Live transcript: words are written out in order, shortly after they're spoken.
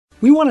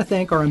We want to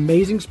thank our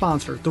amazing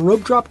sponsor, the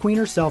Rope Drop Queen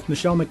herself,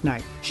 Michelle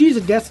McKnight. She's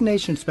a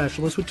destination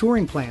specialist with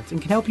touring plans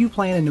and can help you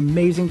plan an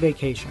amazing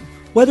vacation.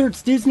 Whether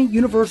it's Disney,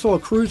 Universal, a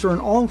cruise, or an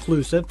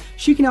all-inclusive,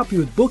 she can help you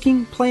with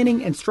booking,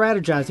 planning, and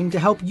strategizing to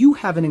help you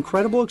have an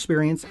incredible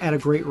experience at a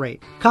great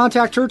rate.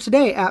 Contact her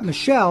today at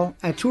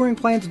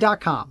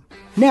michelle@touringplans.com.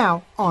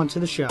 Now, on to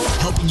the show.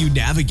 Helping you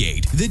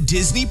navigate the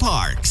Disney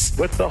parks.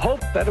 With the hope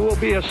that it will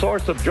be a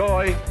source of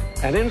joy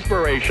and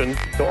inspiration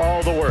to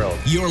all the world.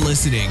 You're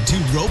listening to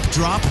Rope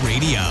Drop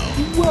Radio.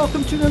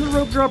 Welcome to another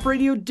Rope Drop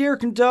Radio.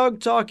 Derek and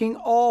Doug talking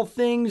all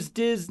things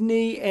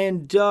Disney.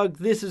 And Doug,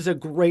 this is a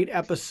great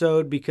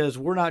episode because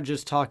we're not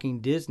just talking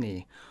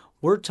Disney.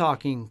 We're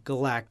talking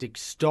Galactic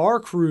Star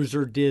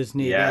Cruiser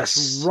Disney. Yes.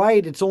 That's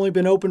right. It's only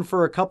been open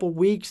for a couple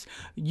weeks.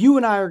 You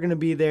and I are going to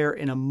be there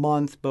in a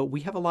month, but we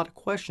have a lot of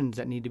questions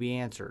that need to be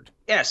answered.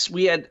 Yes,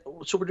 we're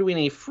doing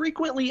a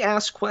frequently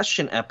asked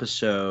question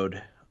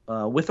episode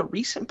with a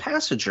recent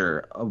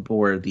passenger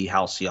aboard the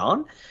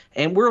Halcyon,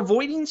 and we're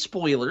avoiding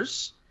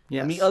spoilers.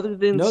 Yes. I mean, other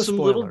than No some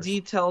spoilers. little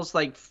details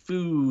like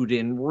food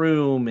and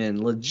room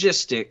and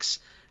logistics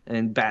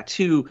and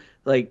Batuu,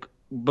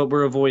 but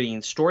we're avoiding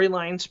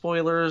storyline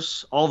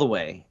spoilers all the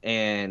way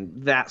and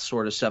that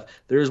sort of stuff.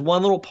 There's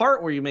one little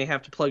part where you may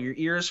have to plug your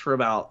ears for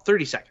about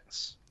 30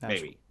 seconds,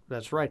 maybe.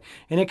 That's right.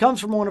 And it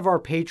comes from one of our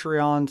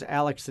Patreons,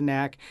 Alex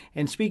Sinak.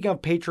 And speaking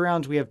of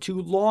Patreons, we have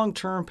two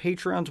long-term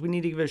Patreons we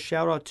need to give a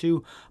shout-out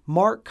to.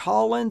 Mark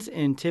Collins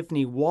and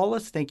Tiffany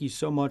Wallace. Thank you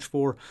so much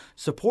for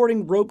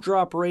supporting Rope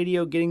Drop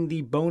Radio, getting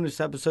the bonus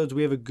episodes.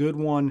 We have a good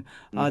one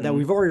that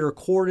we've already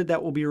recorded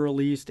that will be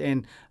released.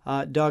 And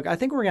Doug, I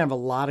think we're going to have a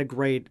lot of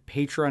great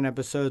Patreon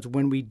episodes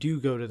when we do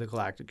go to the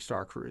Galactic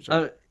Star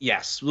Cruiser.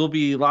 Yes, will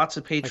be lots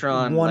of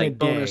Patreon one a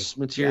bonus day.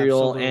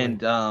 material,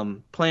 Absolutely.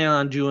 and plan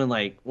on doing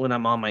when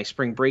I'm on my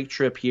spring break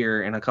trip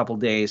here in a couple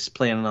days,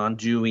 planning on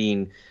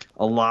doing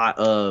a lot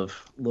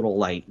of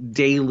little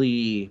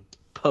daily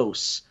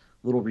posts,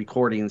 little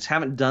recordings.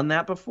 Haven't done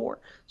that before,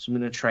 so I'm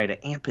going to try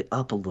to amp it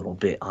up a little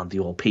bit on the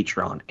old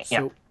Patreon app.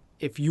 So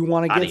if you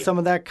want to get some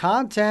of that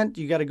content,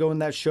 you got to go in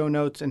that show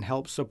notes and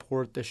help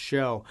support the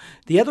show.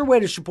 The other way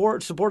to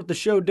support the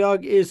show,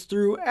 Doug, is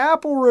through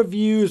Apple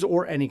reviews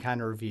or any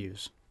kind of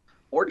reviews.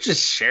 Or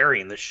just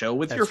sharing the show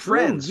with your That's true.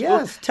 friends.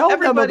 Yes, tell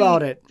them Everybody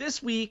about it.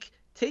 This week,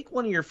 take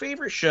one of your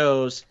favorite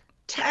shows,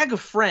 tag a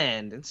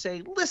friend, and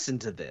say, listen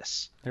to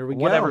this. There we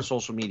go. Whatever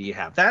social media you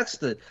have. That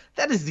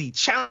is the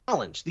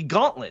challenge, the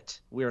gauntlet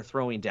we are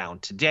throwing down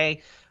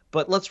today.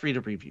 But let's read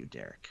a review,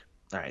 Derek.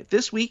 All right.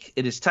 This week,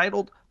 it is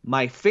titled,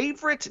 My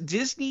Favorite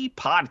Disney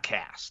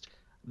Podcast.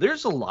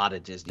 There's a lot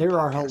of Disney There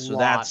podcasts. are a so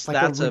lot.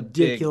 that's a a big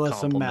ridiculous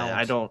compliment. amount.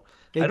 I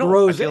It don't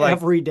grows I feel like-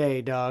 every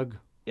day, Doug.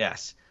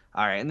 Yes.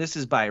 All right. And this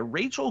is by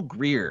Rachel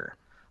Greer.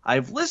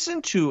 I've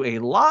listened to a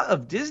lot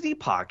of Disney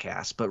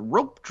podcasts, but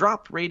Rope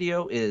Drop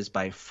Radio is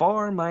by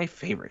far my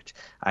favorite.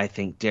 I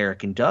think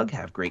Derek and Doug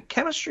have great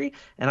chemistry,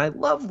 and I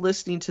love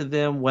listening to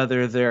them,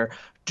 whether they're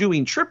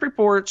doing trip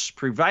reports,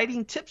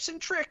 providing tips and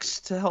tricks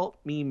to help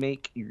me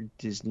make your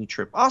Disney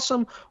trip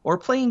awesome, or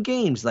playing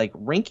games like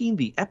ranking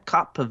the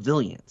Epcot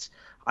pavilions.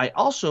 I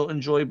also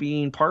enjoy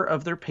being part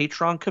of their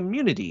Patreon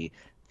community.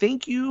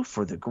 Thank you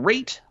for the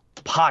great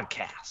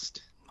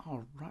podcast.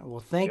 All right.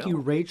 Well, thank you,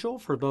 Rachel,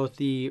 for both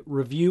the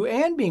review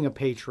and being a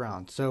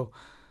Patreon. So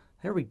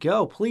there we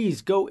go.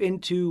 Please go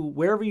into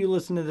wherever you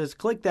listen to this,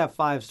 click that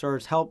 5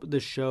 stars, help the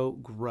show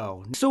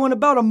grow. So in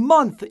about a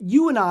month,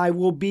 you and I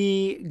will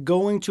be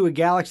going to a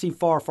galaxy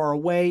far, far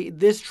away.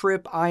 This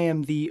trip, I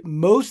am the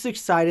most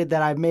excited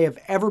that I may have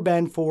ever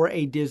been for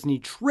a Disney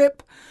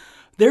trip.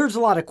 There's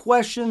a lot of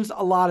questions,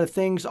 a lot of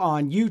things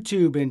on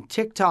YouTube and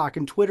TikTok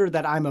and Twitter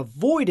that I'm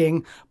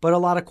avoiding, but a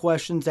lot of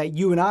questions that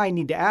you and I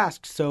need to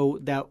ask so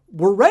that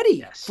we're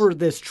ready for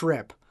this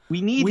trip.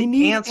 We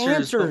need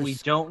answers, but we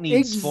don't need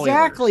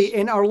Exactly. spoilers.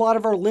 And a lot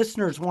of our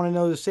listeners want to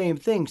know the same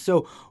thing.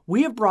 So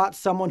we have brought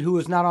someone who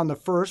is not on the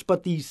first,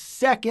 but the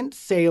second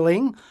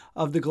sailing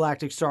of the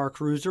Galactic Star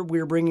Cruiser.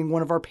 We're bringing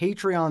one of our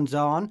Patreons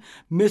on,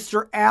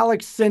 Mr.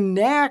 Alex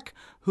Sinak,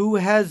 who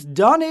has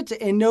done it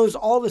and knows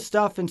all the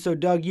stuff. And so,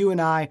 Doug, you and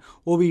I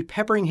will be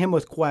peppering him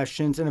with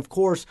questions. And of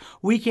course,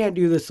 we can't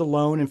do this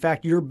alone. In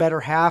fact, your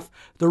better half,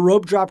 the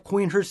rope drop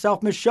queen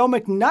herself, Michelle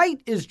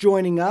McKnight, is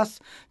joining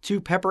us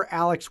to pepper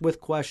Alex with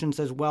questions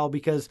as well.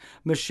 Because,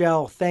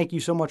 Michelle, thank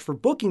you so much for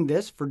booking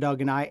this for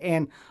Doug and I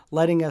and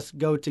letting us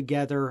go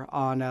together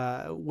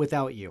on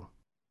without you.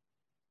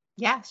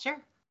 Yeah, sure.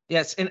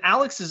 Yes, and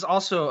Alex is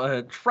also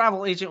a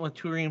travel agent with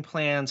Touring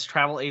Plans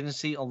Travel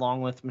Agency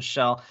along with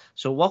Michelle.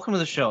 So welcome to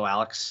the show,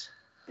 Alex.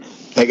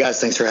 Hey, guys.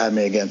 Thanks for having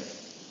me again.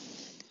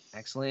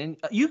 Excellent.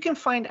 And you can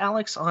find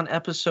Alex on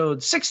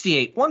episode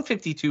 68,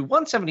 152,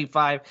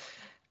 175,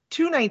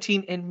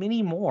 219, and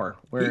many more,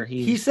 where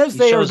he says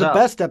they are the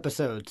best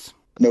episodes.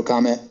 No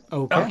comment.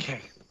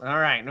 Okay. All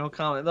right. No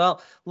comment.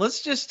 Well,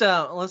 let's just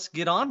let's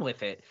get on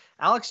with it.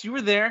 Alex, you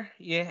were there.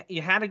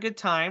 You had a good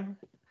time.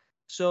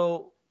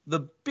 So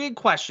the big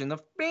question, the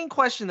main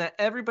question that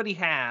everybody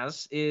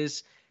has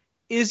is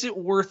it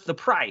worth the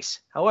price?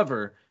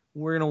 However,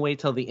 we're going to wait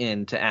till the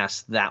end to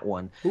ask that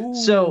one. Ooh.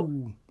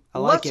 So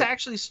like let's it.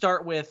 actually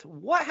start with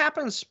what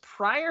happens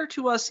prior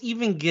to us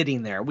even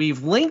getting there.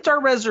 We've linked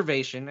our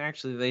reservation.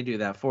 Actually, they do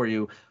that for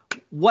you.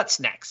 What's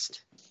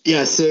next?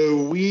 Yeah, so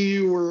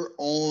we were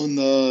on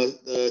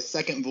the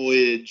second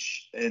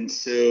voyage, and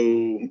so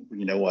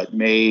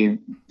May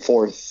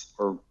 4th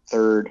or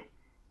 3rd,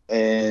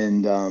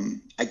 and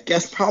I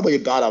guess probably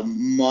about a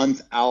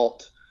month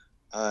out,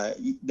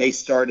 they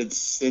started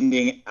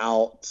sending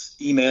out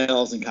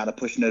emails and kind of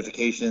push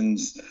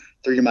notifications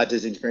through your My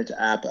Disney Experience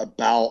app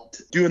about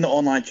doing the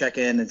online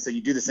check-in. And so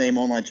you do the same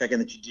online check-in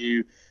that you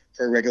do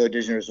for a regular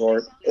Disney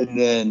resort, and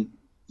then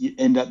you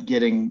end up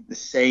getting the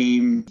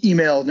same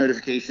email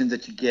notifications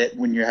that you get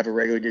when you have a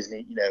regular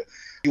Disney.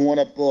 You want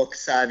to book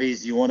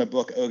Savi's, you want to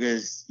book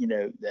Oga's,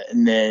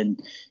 and then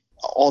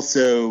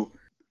also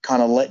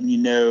kind of letting you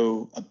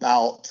know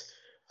about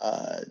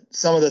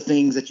some of the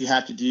things that you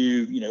have to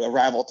do,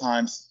 arrival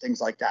times,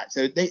 things like that.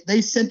 So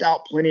they sent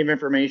out plenty of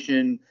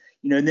information,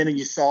 and then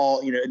you saw,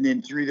 and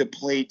then through the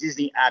Play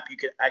Disney app, you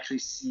could actually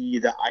see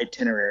the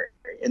itinerary.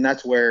 And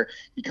that's where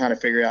you kind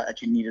of figure out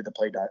that you needed the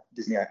Play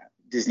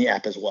Disney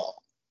app as well.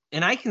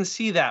 And I can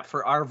see that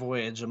for our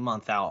voyage a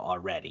month out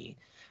already.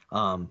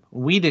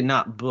 We did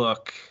not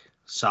book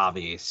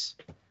Savi's.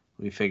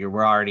 We figured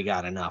we're already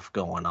got enough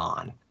going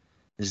on.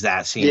 Does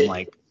that seem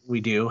like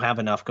we do have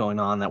enough going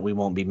on that we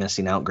won't be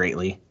missing out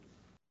greatly?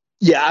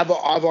 Yeah, I've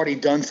already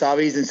done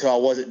Savi's, and so I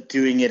wasn't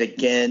doing it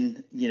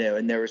again,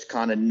 and there was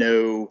kind of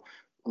no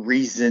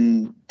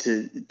reason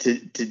to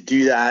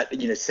do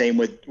that. Same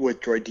with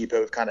Droid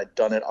Depot, have kind of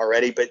done it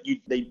already, but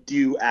they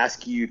do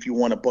ask you if you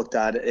want to book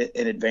that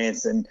in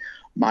advance, and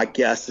my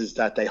guess is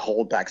that they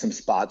hold back some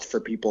spots for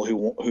people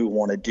who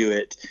want to do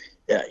it,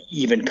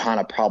 even kind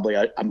of probably,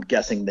 I'm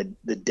guessing,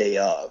 the day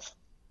of.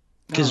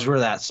 Because we're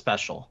that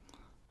special.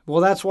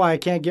 Well, that's why I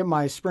can't get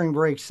my spring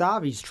break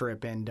Savi's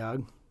trip in,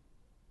 Doug.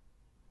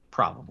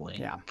 Probably.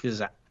 Yeah.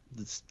 Because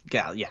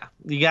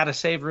you got to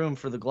save room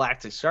for the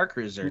Galactic Star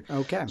Cruiser.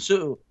 Okay.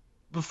 So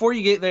before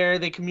you get there,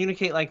 they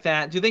communicate like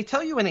that. Do they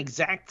tell you an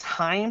exact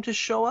time to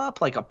show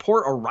up, like a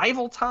port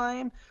arrival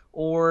time,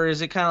 or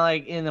is it kind of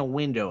like in a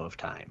window of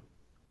time?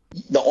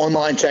 The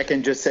online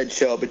check-in just said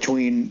show up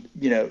between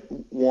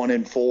 1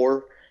 and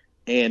 4,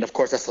 and of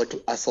course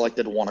I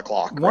selected 1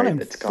 o'clock. 1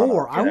 and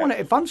 4.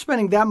 If I'm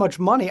spending that much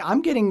money,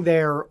 I'm getting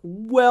there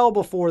well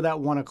before that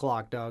 1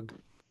 o'clock, Doug.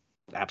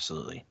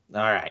 Absolutely.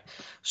 All right.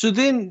 So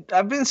then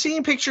I've been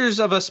seeing pictures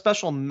of a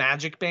special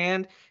magic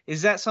band.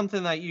 Is that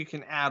something that you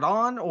can add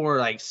on, or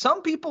like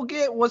some people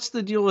get? What's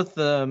the deal with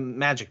the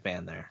magic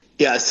band there?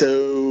 Yeah.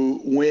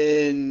 So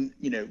when,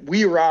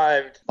 we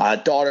arrived,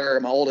 my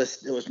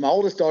oldest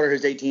daughter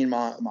who's 18,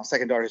 my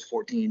second daughter who's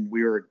 14,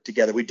 we were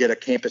together. We did a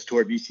campus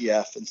tour of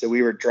UCF. And so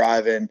we were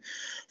driving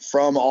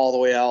from all the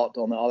way out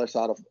on the other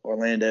side of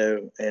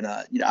Orlando. And,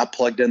 I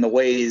plugged in the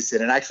Waze,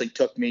 and it actually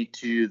took me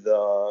to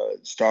the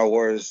Star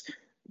Wars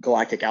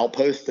Galactic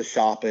Outpost, the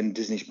shop in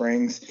Disney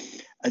Springs.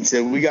 And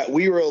so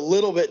we were a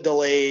little bit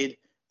delayed.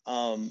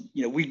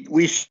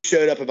 We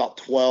showed up about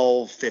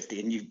 12:50,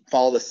 and you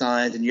follow the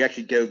signs, and you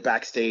actually go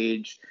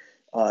backstage.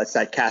 It's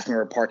that cast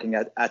member parking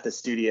at the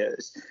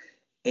studios.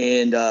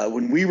 And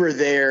when we were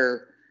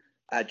there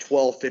at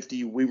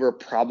 12:50, we were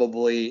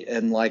probably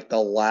in like the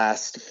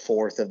last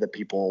fourth of the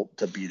people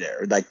to be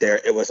there. Like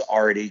it was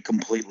already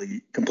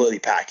completely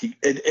packed.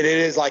 It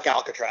is like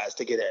Alcatraz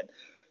to get in.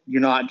 You're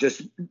not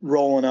just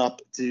rolling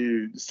up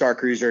to Star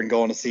Cruiser and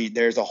going to see.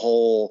 There's a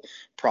whole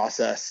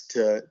process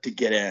to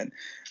get in.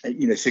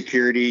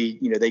 Security,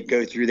 they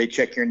go through, they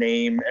check your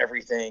name,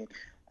 everything.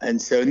 And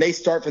they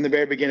start from the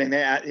very beginning.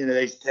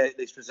 They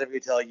specifically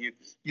tell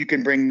you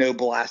can bring no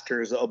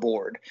blasters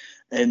aboard.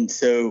 And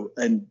so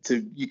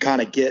you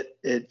kind of get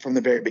it from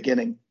the very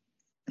beginning.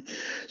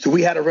 So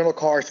we had a rental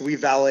car, so we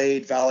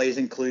valeted, valets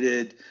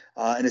included.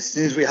 And as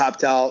soon as we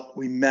hopped out,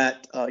 we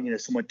met,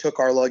 someone took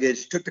our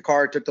luggage, took the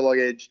car, took the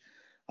luggage,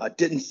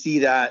 didn't see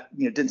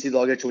the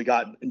luggage till we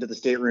got into the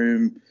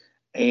stateroom.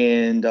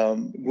 And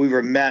we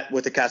were met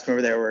with the cast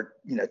member. There were,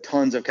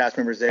 tons of cast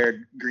members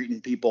there greeting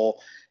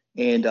people.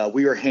 And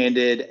we were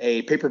handed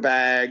a paper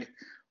bag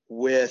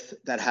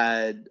that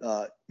had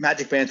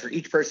magic bands for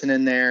each person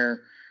in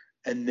there.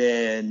 And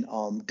then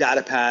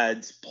data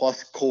pads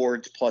plus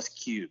cords plus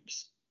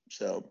cubes.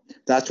 So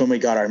that's when we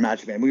got our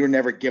magic band. We were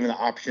never given the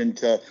option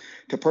to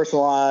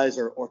personalize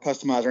or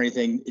customize or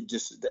anything. It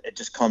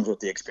just comes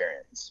with the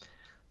experience.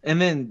 And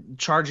then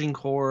charging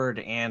cord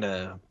and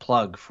a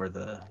plug for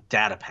the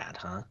data pad,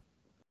 huh?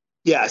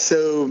 Yeah.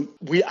 So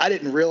I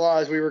didn't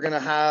realize we were going to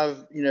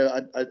have,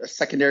 a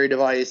secondary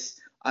device.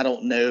 I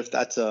don't know if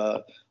that's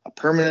a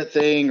permanent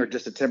thing or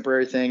just a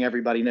temporary thing.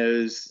 Everybody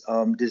knows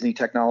Disney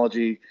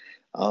technology.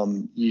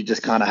 You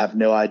just kind of have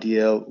no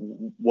idea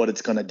what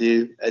it's going to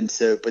do. And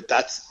so, but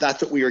that's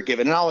what we were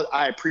given. And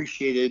I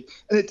appreciated,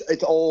 and it's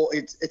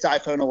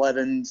iPhone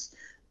 11s.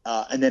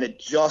 And then it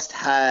just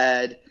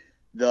had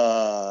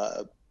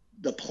the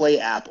Play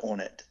app on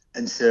it.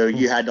 And so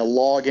you had to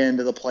log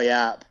into the Play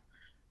app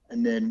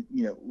And then,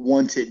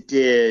 once it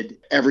did,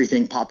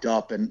 everything popped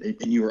up and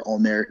you were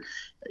on there,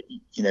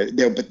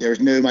 but there's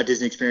no My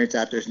Disney Experience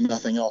app. There's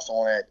nothing else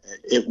on it.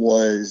 It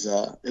was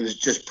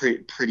just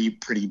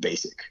pretty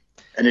basic.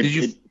 And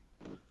did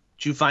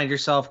you find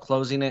yourself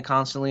closing it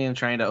constantly and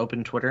trying to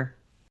open Twitter?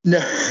 No,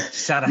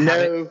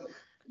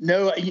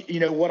 No.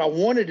 What I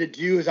wanted to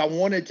do is I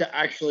wanted to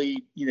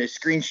actually,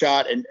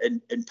 screenshot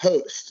and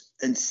post.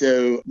 And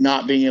so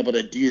not being able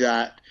to do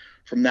that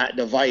from that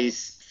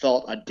device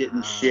felt I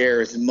didn't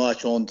share as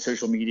much on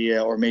social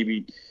media, or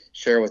maybe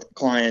share with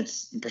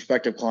clients and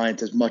prospective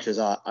clients as much as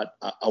I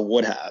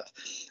would have.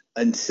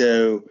 And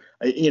so,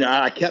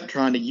 I kept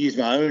trying to use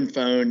my own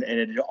phone, and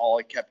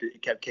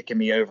it kept kicking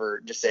me over,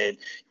 just saying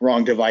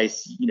wrong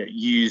device,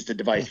 use the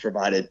device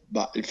provided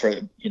by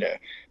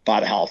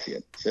the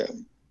Halcyon. So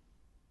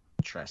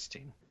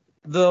interesting.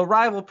 The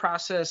arrival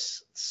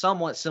process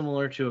somewhat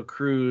similar to a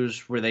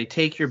cruise where they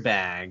take your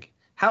bag.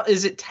 How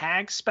is it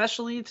tagged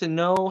specially to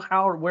know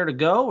where to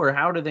go, or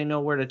how do they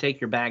know where to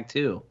take your bag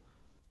to?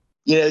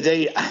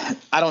 I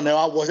don't know.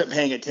 I wasn't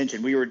paying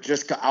attention.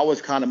 I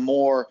was kind of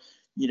more,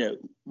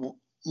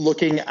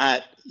 looking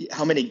at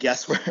how many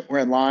guests were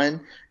in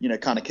line,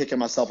 kind of kicking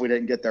myself we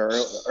didn't get there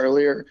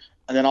earlier.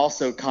 And then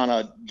also kind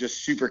of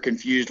just super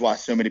confused why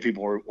so many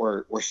people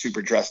were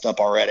super dressed up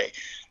already.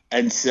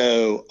 And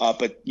so,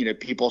 but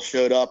people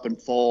showed up in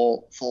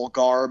full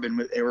garb,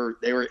 and they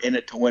were in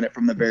it to win it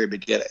from the very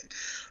beginning.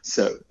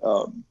 So,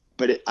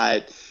 but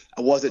I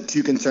wasn't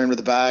too concerned with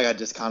the bag. I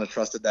just kind of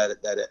trusted that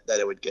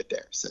it would get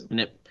there. So,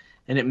 and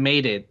it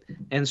made it.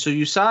 And so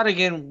you saw it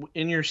again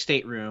in your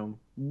stateroom.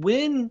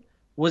 When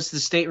was the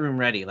stateroom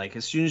ready? Like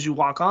as soon as you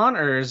walk on,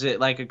 or is it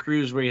like a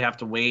cruise where you have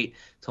to wait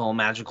till a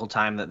magical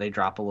time that they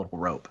drop a little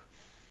rope?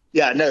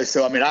 Yeah, no.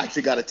 So, I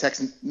actually got a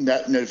text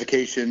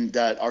notification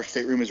that our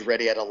stateroom is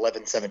ready at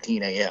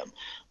 11:17 a.m.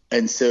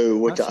 And so,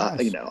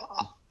 Nice.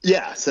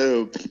 Yeah.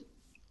 So,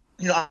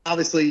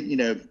 obviously,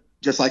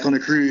 just like on a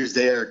cruise,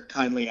 they are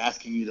kindly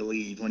asking you to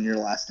leave on your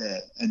last day.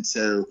 And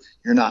so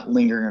you're not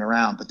lingering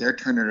around, but they're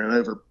turning it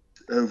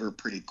over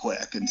pretty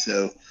quick. And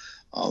so,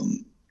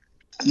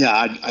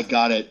 I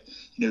got it.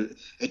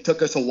 It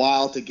took us a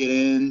while to get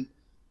in.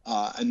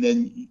 And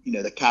then,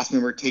 the cast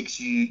member takes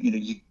you,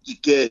 you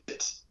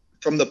get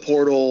from the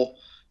portal,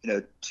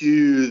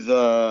 to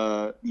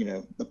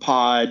the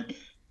pod,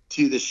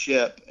 to the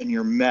ship, and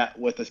you're met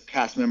with a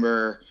cast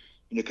member,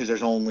 because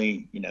there's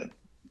only,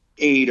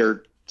 8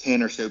 or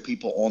 10 or so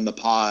people on the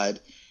pod,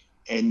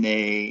 and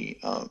then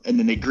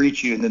they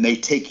greet you, and then they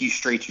take you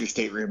straight to your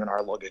stateroom, and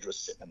our luggage was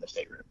sitting in the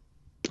stateroom.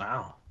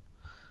 Wow.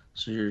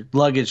 So your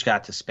luggage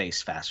got to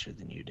space faster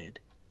than you did.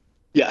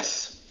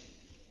 Yes.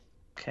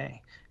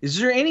 Okay. Is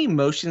there any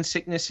motion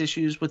sickness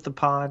issues with the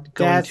pod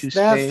going to space?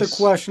 That's the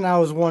question I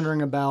was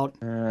wondering about.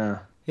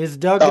 Is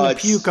Doug going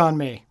to puke on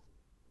me?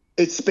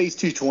 It's Space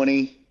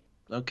 220.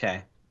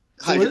 Okay.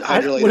 So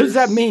what does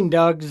that mean,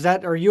 Doug?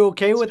 Are you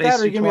okay with that,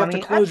 or are you going to have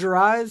to close your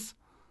eyes?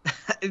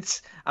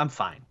 I'm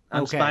fine.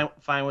 I'm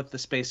fine with the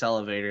space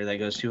elevator that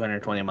goes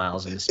 220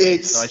 miles into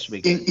space. So I should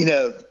be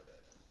good.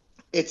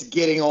 It's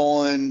getting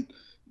on,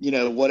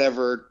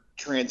 whatever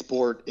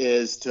transport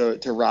is to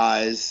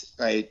rise,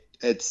 right?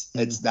 It's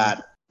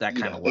that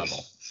kind of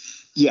level.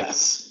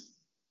 Yes.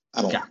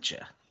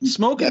 Gotcha.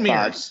 Smoke and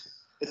mirrors.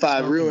 If I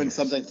ruined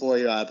something for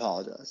you, I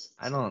apologize.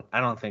 I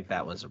don't think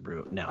that was a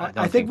root. No,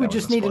 I think we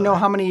just need to know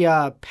how many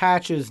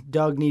patches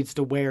Doug needs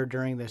to wear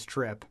during this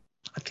trip.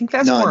 I think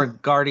that's more a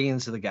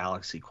Guardians of the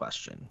Galaxy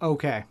question.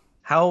 Okay.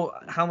 How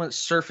much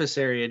surface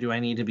area do I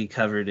need to be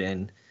covered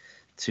in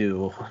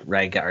to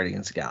write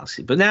Guardians of the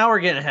Galaxy? But now we're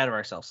getting ahead of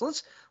ourselves. So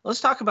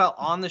let's talk about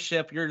on the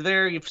ship. You're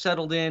there. You've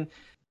settled in.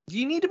 Do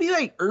you need to be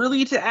like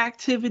early to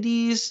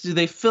activities? Do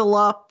they fill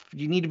up? Do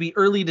you need to be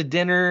early to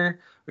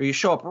dinner? Or you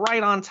show up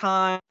right on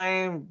time?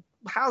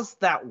 How's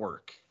that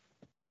work?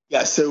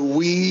 Yeah, so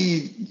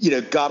we,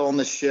 got on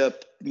the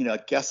ship, I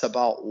guess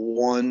about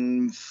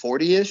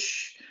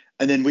 1:40-ish.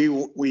 And then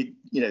we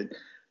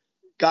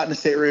got in the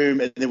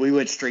stateroom, and then we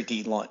went straight to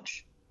eat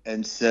lunch.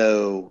 And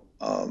so,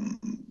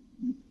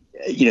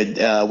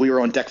 we were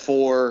on deck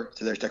 4.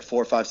 So there's deck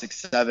 4, 5, 6,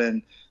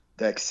 7.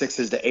 Deck 6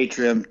 is the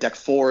atrium. Deck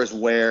 4 is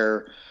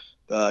where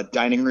the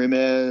dining room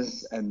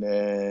is. And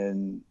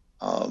then,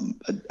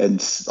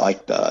 and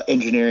like the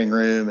engineering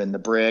room and the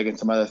brig and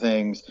some other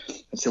things.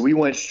 And so we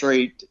went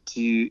straight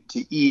to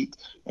eat,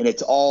 and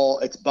it's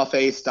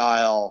buffet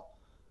style,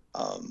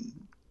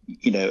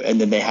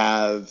 and then they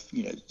have,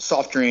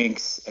 soft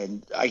drinks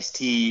and iced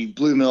tea,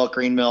 blue milk,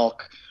 green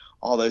milk,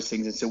 all those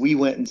things. And so we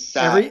went and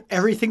sat.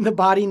 Everything the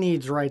body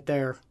needs right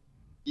there.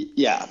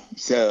 Yeah.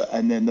 So,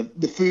 and then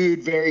the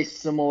food, very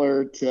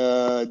similar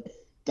to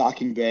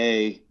Docking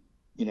Bay,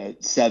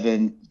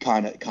 7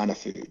 kind of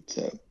food.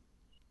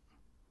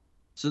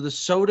 So the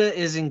soda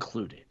is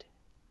included.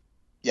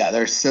 Yeah,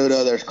 there's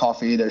soda, there's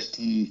coffee, there's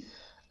tea,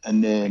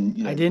 and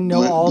then I didn't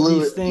know all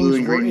these things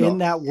were in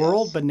that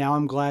world, but now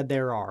I'm glad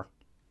there are.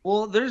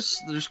 Well, there's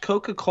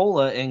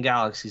Coca-Cola in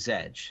Galaxy's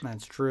Edge,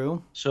 That's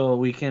true. so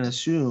we can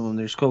assume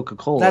there's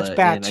Coca-Cola That's in a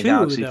Batuu,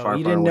 galaxy though. far,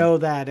 You far didn't away. know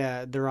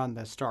that they're on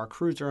the Star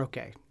Cruiser.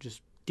 Okay,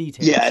 just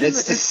details. Yeah, and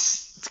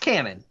It's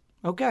canon.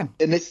 Okay.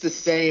 and it's the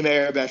same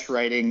Airbus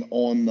writing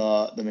on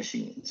the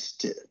machines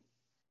too.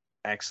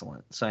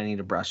 Excellent. So I need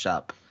to brush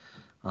up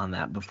on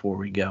that before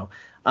we go.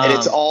 And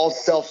it's all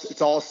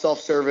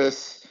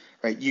self-service,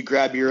 right? You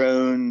grab your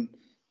own,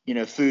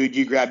 food,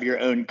 you grab your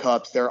own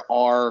cups. There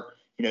are,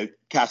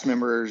 cast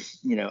members,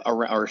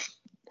 or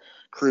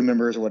crew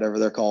members or whatever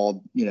they're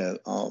called, there,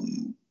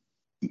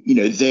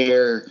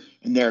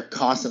 and they're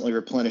constantly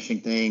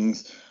replenishing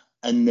things.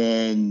 And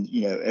then,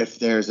 if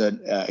there's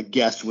a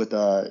guest with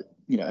an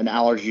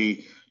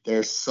allergy,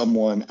 there's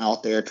someone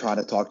out there trying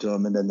to talk to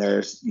them. And then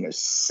there's,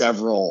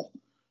 several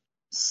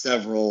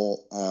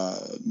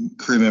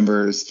crew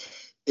members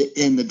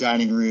in the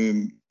dining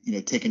room,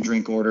 taking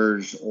drink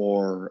orders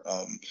or,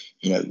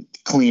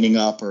 cleaning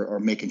up or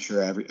making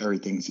sure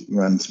everything's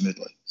running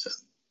smoothly. So.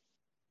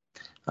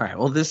 All right.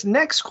 Well, this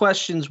next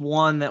question's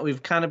one that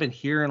we've kind of been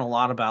hearing a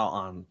lot about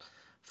on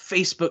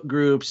Facebook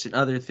groups and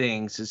other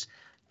things is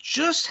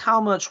just how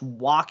much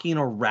walking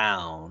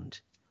around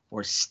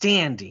or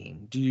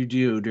standing do you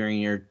do during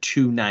your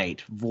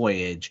 2-night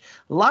voyage?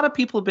 A lot of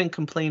people have been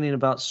complaining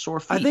about sore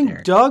feet. I think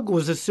there. Doug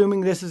was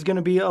assuming this is going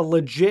to be a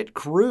legit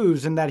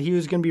cruise and that he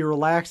was going to be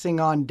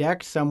relaxing on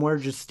deck somewhere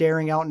just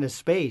staring out into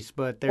space.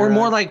 But Or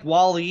more like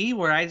Wall-E,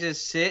 where I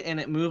just sit and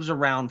it moves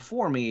around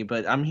for me.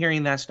 But I'm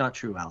hearing that's not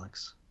true,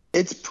 Alex.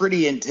 It's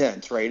pretty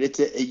intense, right?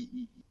 It's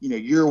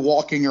you're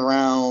walking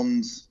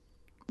around,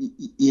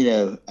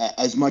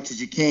 as much as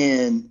you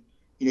can,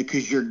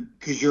 because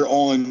you're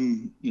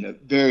on,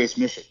 various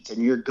missions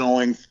and you're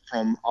going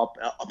from up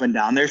and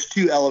down. There's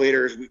 2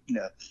 elevators,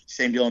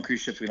 same deal on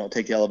cruise ships. We don't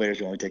take the elevators,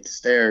 we only take the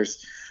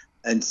stairs.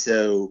 And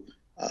so,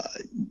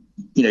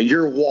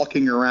 you're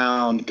walking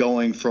around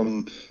going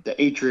from the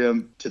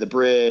atrium to the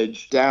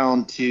bridge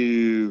down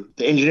to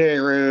the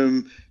engineering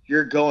room.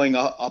 You're going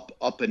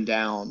up and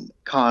down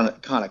kind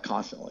of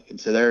constantly. And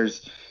so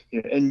there's,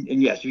 and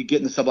yes, you get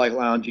in the sublight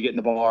lounge, you get in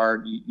the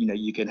bar,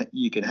 you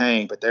can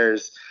hang, but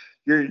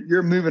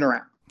you're moving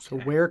around. So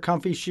wear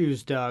comfy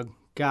shoes, Doug.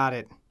 Got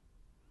it.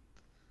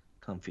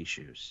 Comfy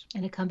shoes.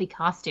 And a comfy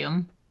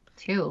costume,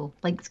 too.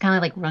 Like, it's kind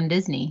of like Run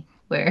Disney,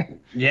 where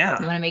Yeah.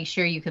 you want to make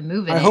sure you can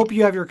move in I it. hope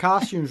you have your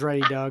costumes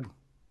ready, Doug.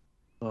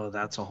 Oh,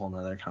 that's a whole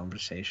nother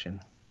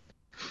conversation.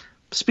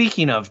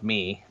 Speaking of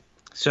me,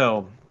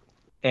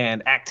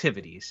 and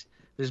activities,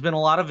 there's been a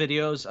lot of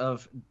videos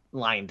of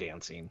line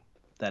dancing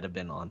that have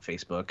been on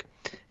Facebook.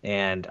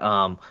 And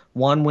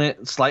one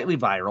went slightly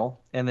viral,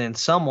 and then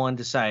someone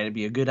decided it'd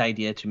be a good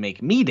idea to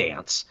make me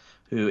dance,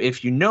 who,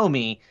 if you know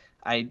me,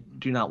 I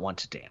do not want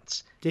to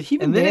dance. Did he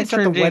even And then it dance at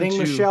the turned wedding,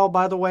 into- Michelle,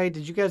 by the way?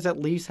 Did you guys at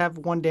least have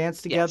one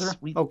dance together?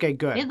 we- Okay, We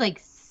good. had like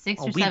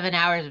 6 or we- 7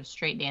 hours of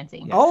straight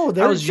dancing. Yeah. Oh, I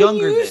there was she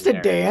younger used then,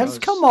 to Derek. dance. I was-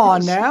 Come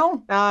on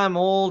now. I'm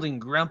old and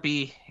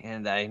grumpy,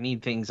 and I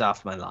need things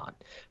off my lawn.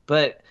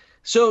 But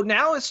so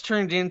now it's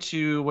turned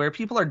into where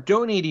people are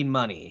donating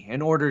money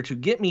in order to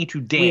get me to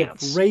We have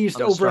dance. raised on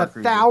the over Star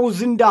Cruiser.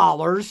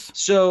 $1,000.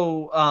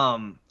 So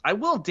I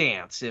will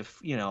dance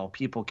if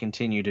people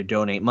continue to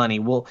donate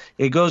money.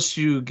 It goes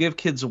to Give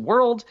Kids a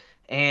World,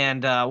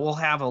 and we'll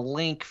have a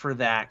link for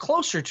that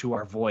closer to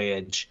our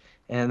voyage.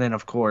 And then,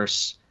 of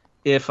course,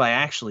 if I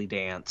actually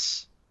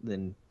dance,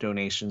 then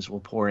donations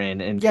will pour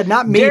in. And Yeah,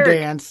 not me Derek-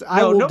 dance.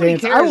 I no, will nobody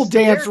dance. I cares. will dance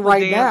Derek will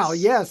right dance. now.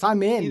 Yes,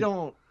 I'm in.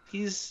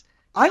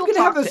 I'm He'll going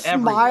to have talk a to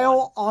everyone.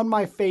 smile on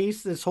my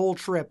face this whole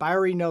trip. I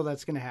already know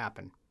that's going to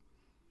happen.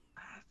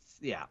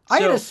 Yeah. I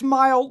had So- a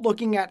smile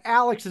looking at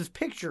Alex's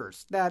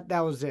pictures. That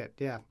was it.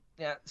 Yeah.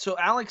 Yeah. So,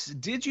 Alex,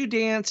 did you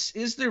dance?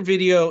 Is there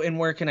video, and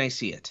where can I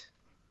see it?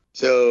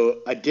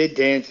 So I did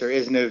dance. There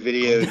is no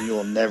video, and you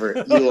will never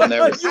see You'll it.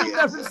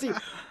 never see.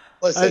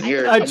 Listen,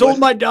 here. I told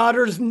my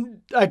daughters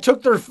I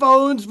took their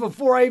phones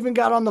before I even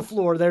got on the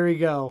floor. There you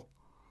go.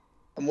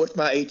 I'm with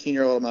my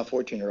 18-year-old and my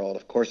 14-year-old.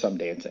 Of course, I'm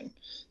dancing.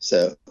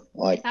 So,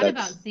 I thought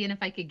about seeing if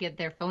I could get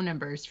their phone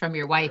numbers from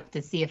your wife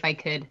to see if I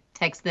could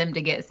text them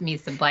to get me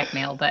some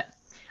blackmail, but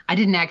I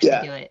didn't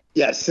actually do it.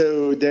 Yeah,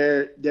 so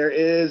there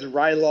is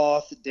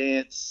Ryloth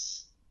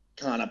dance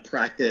kind of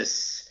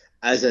practice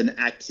as an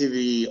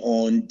activity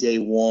on day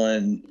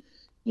one.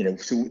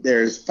 So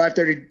there's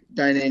 5:30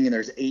 dining and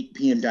there's 8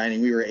 p.m.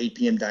 dining. We were 8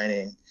 p.m.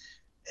 dining,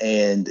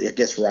 and I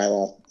guess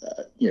Ryloth,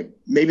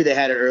 maybe they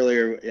had it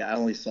earlier. I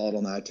only saw it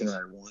on the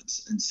itinerary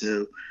once, and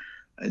so,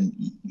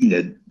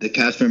 the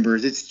cast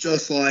members, it's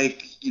just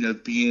like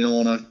being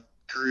on a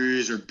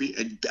cruise or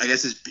I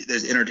guess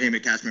there's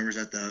entertainment cast members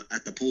at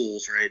the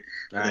pools, right?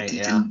 Right.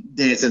 Teaching Yeah.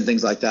 dance and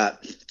things like that.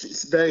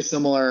 It's very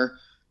similar,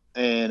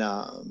 and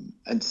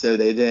so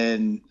they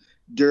then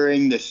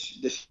during the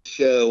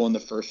show on the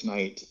first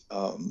night,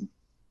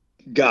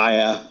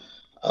 Gaia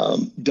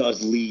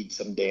does lead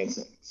some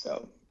dancing.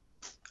 So,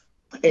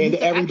 and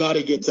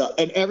everybody gets up.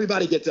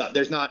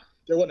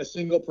 There wasn't a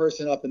single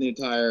person up in the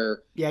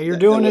entire. Yeah, you're that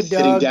doing was it,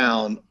 sitting Doug.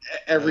 down.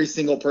 Every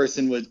single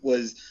person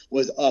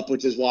was up,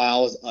 which is why I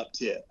was up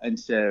too. And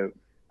so,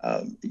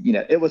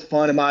 It was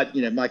fun.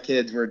 And my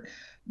kids were,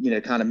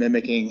 kind of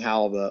mimicking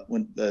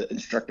when the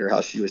instructor,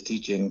 how she was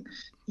teaching,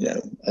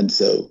 and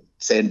so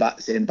saying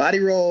body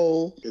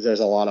roll, because there's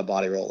a lot of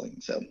body rolling.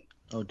 So,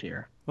 Oh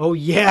dear. Oh,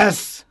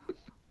 yes.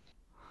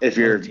 if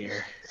Oh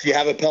dear. if you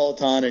have a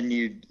Peloton and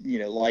you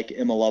like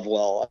Emma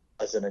Lovewell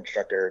as an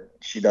instructor,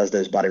 she does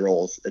those body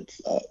rolls.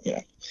 It's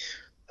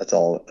that's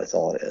all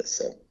it is.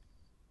 So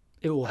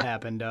It will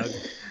happen, Doug.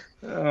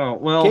 Oh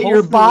well. Get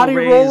your hopefully body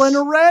we'll rolling raise-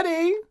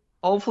 already.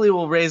 Hopefully,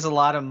 we'll raise a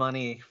lot of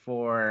money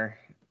for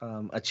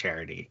a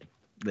charity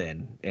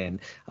then, and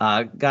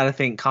got to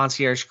thank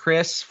Concierge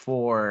Chris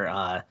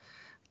for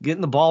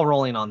getting the ball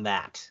rolling on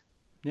that.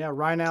 Yeah,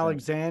 Ryan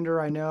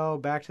Alexander, I know.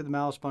 Back to the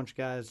Mouse Punch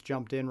guys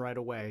jumped in right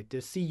away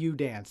to see you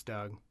dance,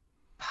 Doug.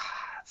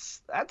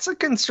 That's a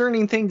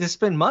concerning thing to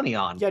spend money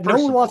on. Yeah,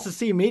 no one wants to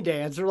see me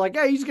dance. They're like,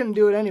 hey, he's going to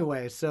do it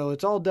anyway, so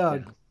it's all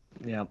Doug.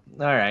 Yeah. All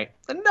right.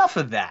 Enough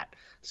of that.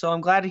 So I'm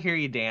glad to hear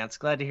you dance.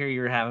 Glad to hear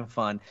you're having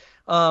fun.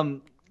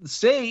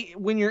 Say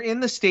when you're in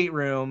the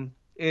stateroom,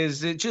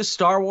 is it just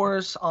Star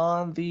Wars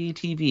on the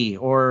TV,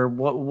 or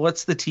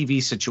what's the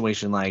TV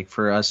situation like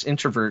for us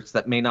introverts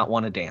that may not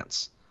want to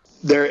dance?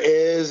 there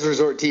is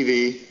Resort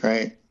TV,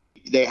 right?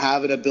 They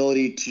have an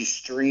ability to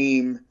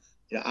stream.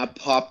 I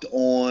popped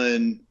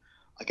on,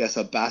 I guess,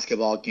 a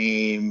basketball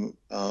game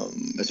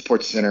at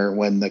Sports Center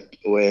when the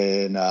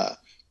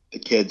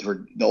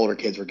older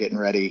kids were getting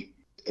ready,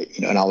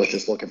 and I was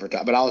just looking for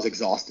time, but I was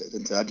exhausted,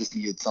 and so I just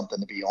needed something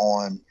to be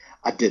on.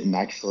 I didn't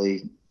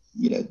actually,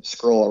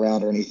 scroll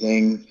around or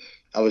anything.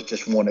 I was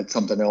just wanted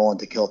something on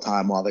to kill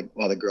time while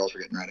the girls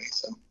were getting ready.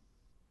 So.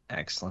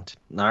 Excellent.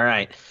 All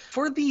right.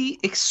 For the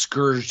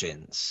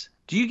excursions,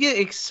 do you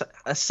get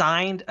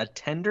assigned a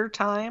tender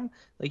time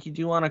like you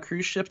do on a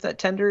cruise ship that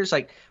tenders?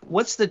 Like,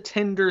 what's the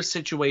tender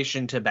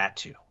situation to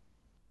Batu?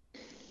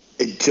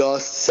 It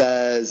just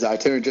says,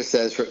 itinerary just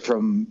says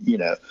from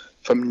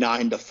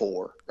 9 to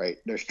 4, right?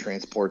 There's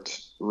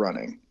transports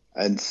running.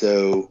 And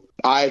so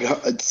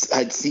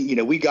I'd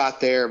seen, we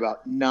got there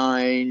about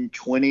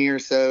 9:20 or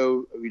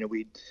so.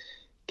 We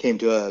came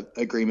to an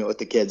agreement with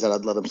the kids that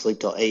I'd let them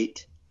sleep till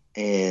 8.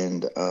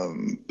 And,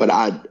 but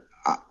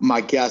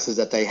my guess is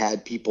that they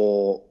had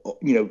people,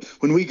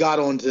 when we got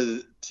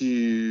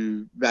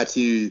to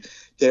Batu,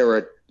 there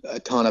were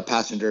a ton of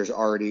passengers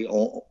already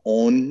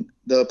on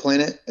the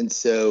planet. And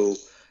so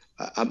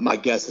my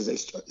guess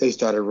is they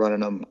started running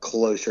them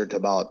closer to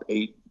about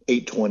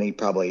 8:20,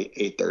 probably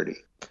 8:30.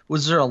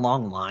 Was there a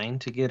long line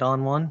to get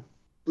on one?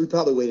 We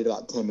probably waited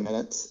about 10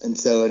 minutes. And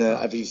so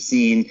if you've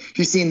seen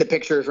the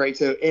pictures, right?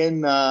 So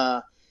in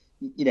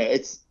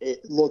it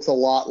looks a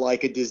lot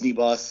like a Disney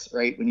bus,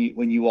 right?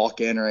 When you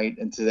walk in, right?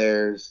 And so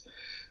there's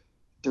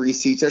 3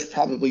 seats. There's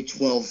probably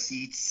 12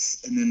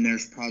 seats, and then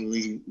there's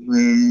probably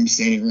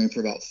standing room for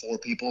about 4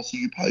 people. So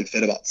you could probably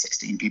fit about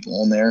 16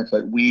 people in there.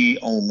 But we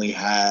only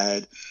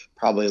had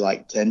probably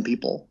like 10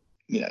 people.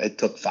 It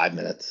took 5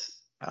 minutes,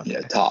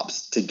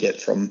 tops to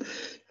get from.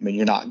 I mean,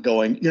 you're not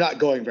going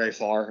very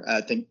far.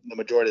 I think the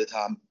majority of the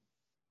time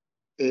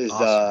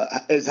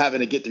is having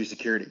to get through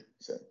security.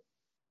 So.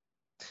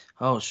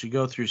 Oh, so you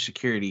go through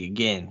security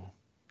again,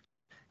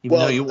 even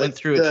though you went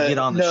through it to get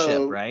on the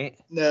ship, right?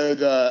 No,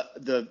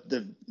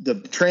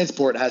 the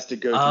transport has to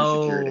go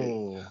through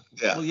security.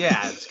 Yeah. Well,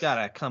 yeah, it's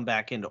got to come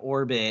back into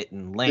orbit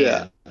and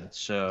land. Yeah.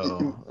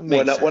 So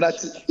when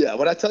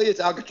I tell you it's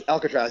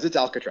Alcatraz, it's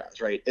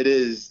Alcatraz, right? It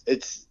is.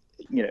 It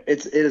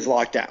is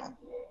locked down.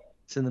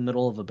 It's in the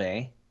middle of a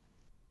bay.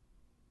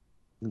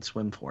 You can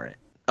swim for it.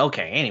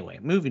 Okay, anyway,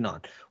 moving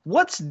on.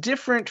 What's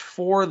different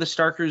for the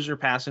Star Cruiser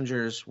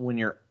passengers when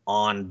you're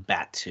on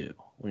Batu,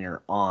 when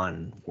you're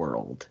on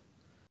World?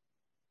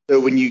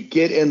 So when you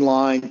get in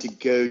line to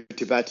go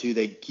to Batu,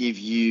 they give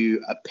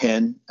you a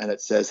pin, and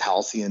it says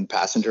Halcyon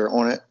Passenger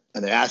on it,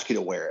 and they ask you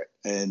to wear it.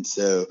 And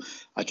so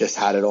I just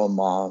had it on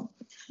my,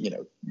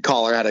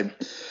 collar. Had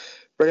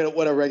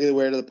what I regularly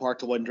wear to the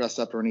park. I wasn't dressed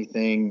up or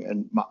anything,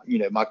 and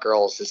my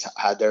girls just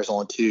had theirs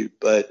on too.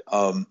 But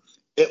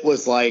it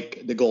was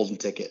like the golden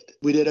ticket.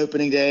 We did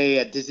opening day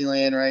at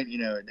Disneyland, right?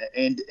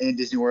 And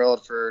Disney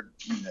World for,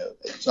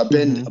 so I've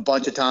been a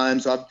bunch of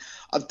times. So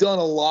I've done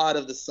a lot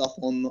of the stuff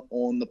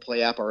on the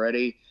Play app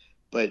already,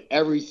 but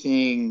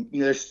everything,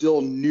 there's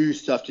still new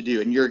stuff to do.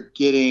 And you're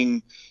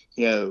getting,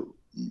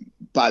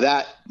 by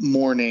that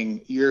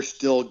morning, you're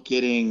still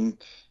getting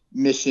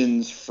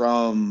missions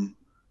from,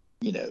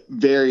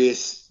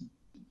 various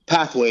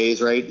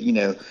pathways, right?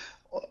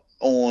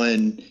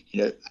 On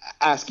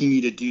asking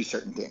you to do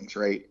certain things,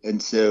 right?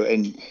 And so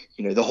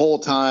the whole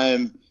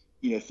time,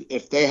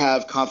 if they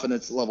have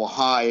confidence level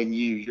high in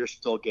you're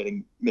still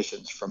getting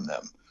missions from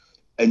them.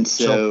 And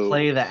so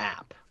play the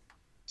app.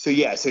 So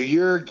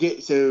you're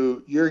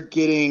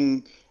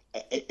getting,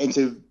 and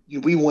so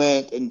we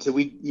went, and so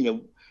we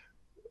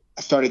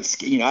I started,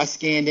 I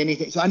scanned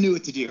anything, so I knew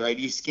what to do, right?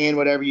 You scan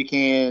whatever you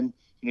can,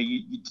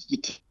 you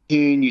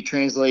tune, you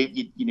translate,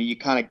 you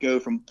kind of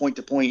go from point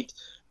to point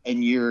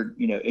and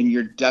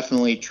you're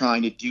definitely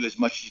trying to do as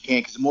much as you can,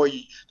 because the more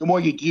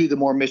you do, the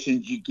more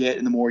missions you get,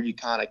 and the more you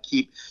kind of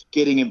keep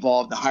getting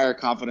involved, the higher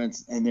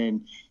confidence, and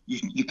then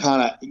you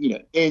kind of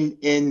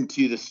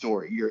into the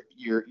story.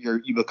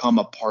 You become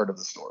a part of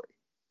the story.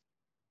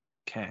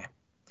 Okay,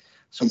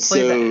 so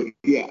play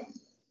that.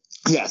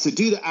 Yeah. So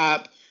do the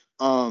app.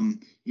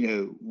 When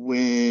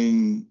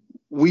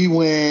we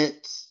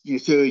went,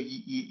 so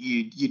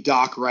you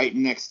dock right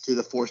next to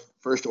the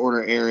first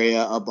order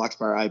area of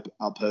Blackspire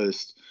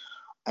Outpost.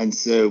 And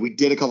so we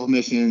did a couple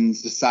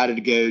missions, decided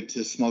to go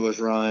to Smuggler's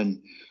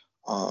Run.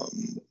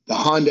 The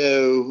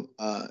Hondo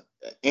audio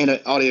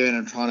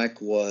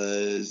animatronic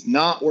was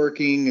not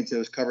working, and so it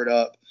was covered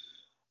up.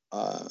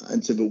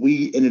 But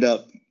we ended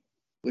up,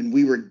 when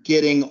we were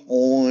getting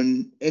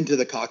on into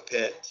the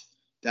cockpit,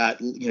 that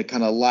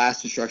kind of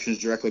last instructions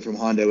directly from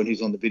Hondo when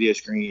he's on the video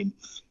screen,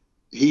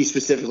 he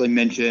specifically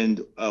mentioned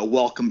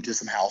welcome to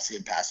some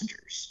Halcyon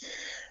passengers.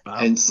 Wow.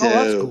 And so,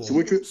 that's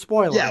cool.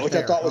 Spoiler. Yeah, which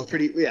I thought was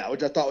pretty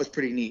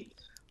neat.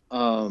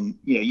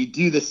 You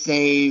do the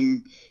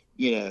same,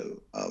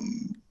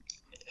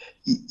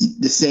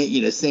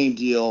 same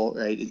deal,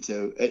 right? And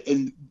so,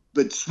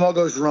 but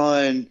Smuggler's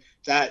Run,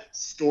 that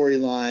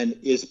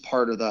storyline is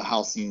part of the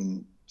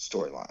Halcyon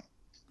storyline.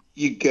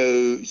 You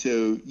go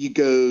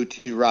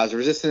to Rise of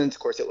Resistance.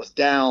 Of course, it was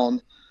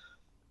down,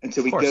 and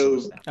so we go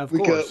to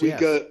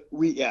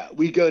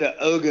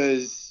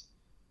Oga's.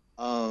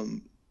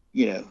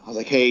 I was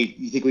like, hey,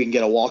 you think we can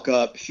get a walk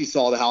up? She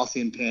saw the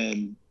Halcyon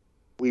pin.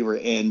 We were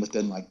in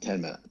within like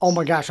 10 minutes. Oh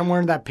my gosh, I'm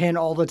wearing that pin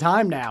all the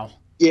time now.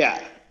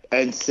 Yeah.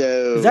 And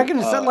so is that going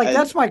to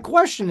that's my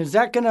question. Is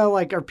that going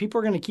to are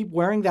people going to keep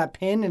wearing that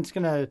pin and it's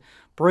going to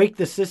break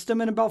the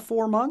system in about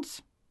 4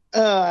 months?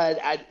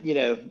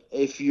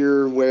 If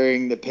you're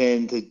wearing the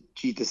pin to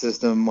cheat the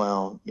system,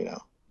 well,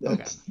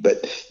 okay.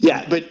 But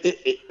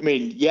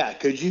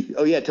could you?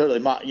 Oh yeah, totally.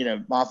 My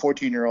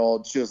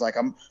 14-year-old, she was like,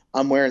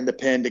 I'm wearing the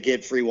pin to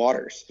get free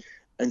waters.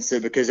 And so,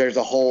 because there's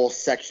a whole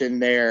section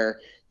there,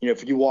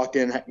 if you walked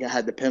in,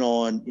 had the pin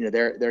on,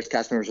 there's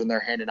cast members and they're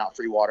handing out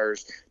free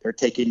waters. They're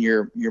taking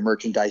your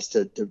merchandise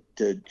to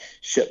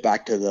ship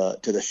back to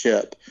the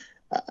ship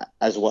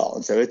as well.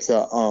 And so it's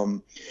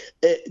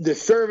the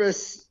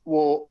service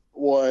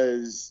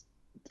was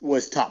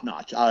top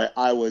notch.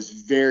 I was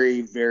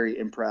very, very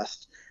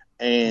impressed.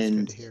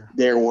 And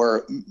there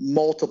were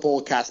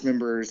multiple cast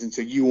members, and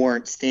so you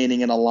weren't standing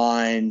in a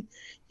line,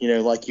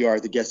 like you are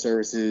at the guest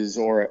services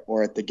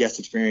or at the guest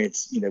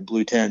experience,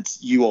 blue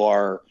tents. You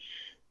are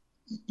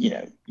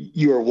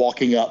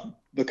walking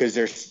up because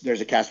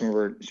there's a cast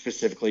member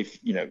specifically,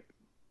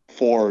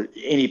 for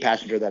any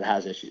passenger that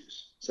has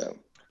issues. So,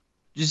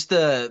 does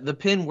the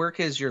pin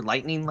work as your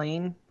lightning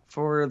lane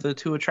for the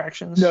two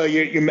attractions? No,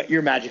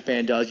 your Magic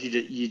Band does.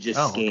 You just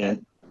scan. Okay.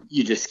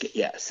 You just,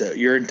 so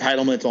your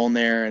entitlement's on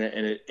there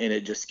and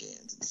it just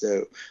scans.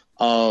 So,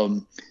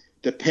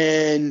 the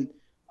pin,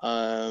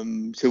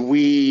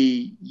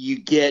 you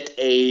get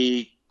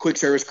a quick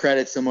service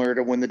credit similar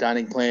to when the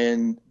dining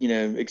plan,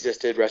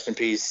 existed, rest in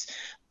peace.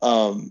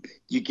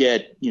 You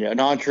get, an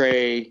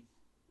entree,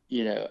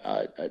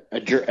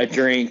 a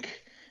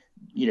drink,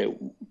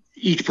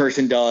 each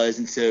person does.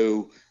 And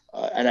so,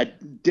 and I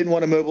didn't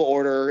want a mobile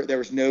order. There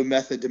was no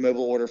method to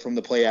mobile order from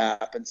the Play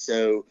app. And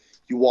so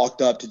you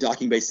walked up to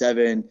Docking Bay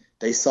 7.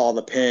 They saw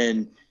the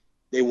pin.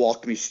 They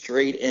walked me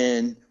straight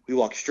in. We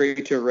walked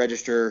straight to a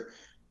register.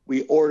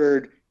 We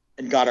ordered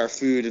and got our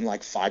food in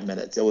like 5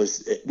 minutes.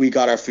 We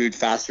got our food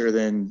faster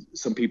than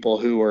some people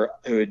who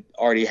had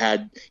already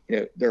had,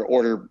 their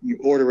order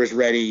was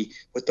ready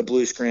with the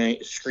blue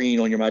screen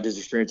on your My Disney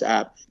Experience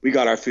app. We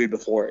got our food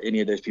before any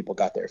of those people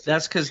got their food.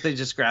 That's because they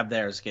just grabbed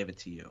theirs, gave it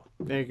to you.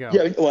 There you go.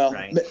 Yeah, well,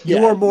 right. You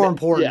were more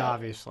important,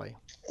 obviously.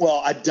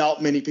 Well, I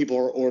doubt many people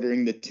are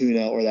ordering the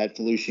tuna or that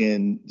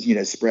Felucian,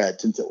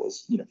 spread, since it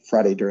was,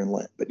 Friday during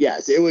Lent. But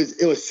yes, it was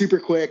super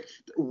quick.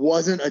 There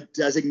wasn't a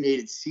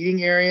designated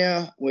seating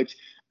area, which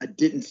I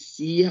didn't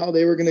see how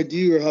they were going to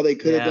do or how they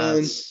could have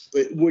done,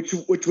 but which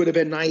would have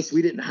been nice.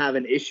 We didn't have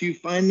an issue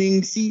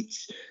finding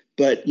seats,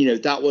 but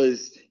that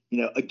was,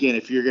 again,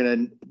 if you're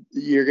gonna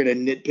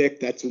nitpick,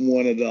 that's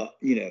one of the,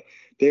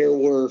 there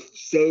were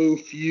so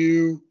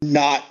few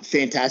not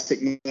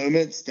fantastic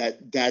moments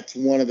that's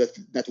one of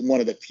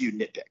the few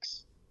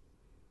nitpicks.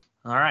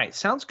 All right,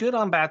 sounds good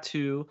on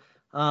Batuu.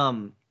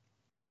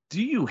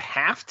 Do you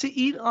have to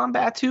eat on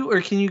Batuu, or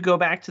can you go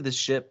back to the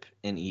ship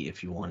and eat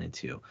if you wanted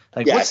to?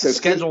 What's the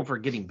schedule for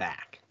getting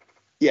back?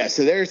 Yeah,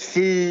 so there's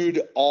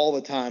food all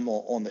the time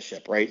on the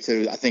ship, right?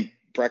 So I think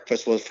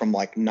breakfast was from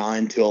like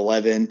 9 to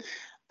 11,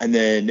 and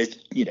then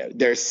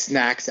there's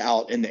snacks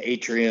out in the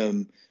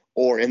atrium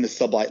or in the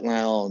Sublight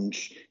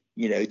Lounge.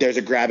 There's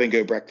a grab and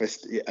go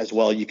breakfast as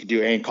well. You could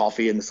do and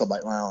coffee in the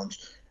Sublight Lounge,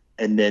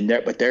 and then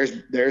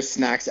there's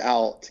snacks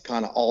out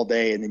kind of all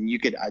day, and then you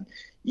could.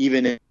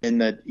 Even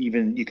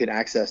you can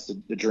access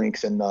the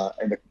drinks in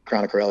the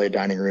Crown of Corellia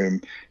dining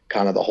room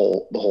kind of the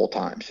whole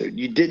time. So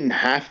you didn't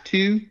have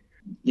to,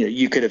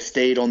 you could have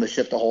stayed on the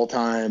ship the whole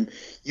time.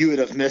 You would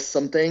have missed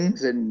some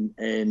things,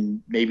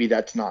 and maybe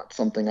that's not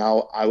something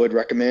I would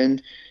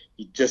recommend.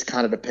 It just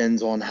kind of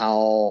depends on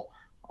how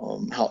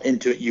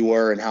into it you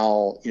were and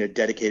how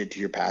dedicated to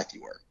your path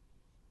you were.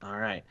 All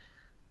right.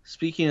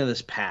 Speaking of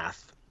this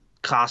path,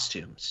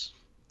 costumes.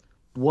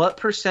 What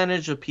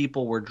percentage of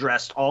people were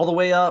dressed all the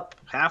way up,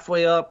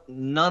 halfway up,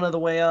 none of the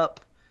way up?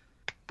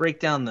 Break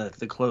down the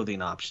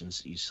clothing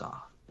options that you saw.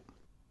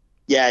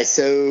 Yeah,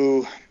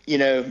 so,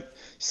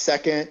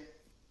 second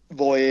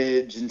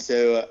voyage, and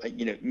so,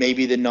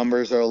 maybe the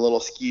numbers are a little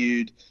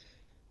skewed.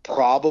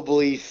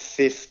 Probably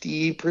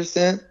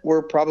 50%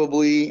 were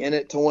probably in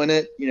it to win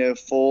it,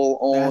 full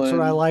on. That's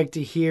what I like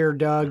to hear,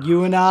 Doug.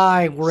 You and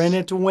I, we're in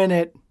it to win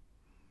it.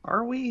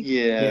 Are we?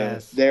 Yeah.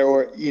 Yes. There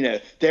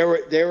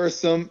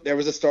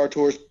was a Star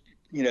Tours,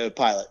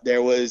 pilot.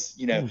 There was,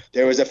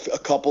 there was a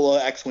couple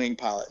of X-Wing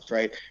pilots,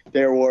 right?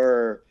 There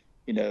were,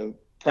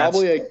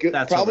 probably a good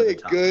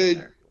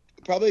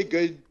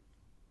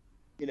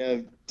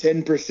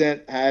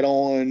 10% had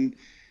on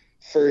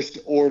first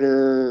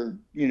order,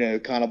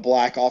 kind of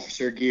black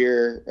officer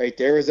gear, right?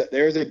 There was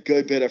a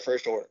good bit of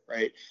first order,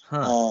 right?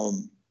 Huh.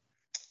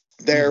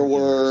 There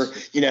were,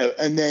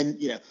 and then,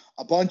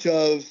 a bunch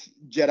of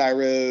Jedi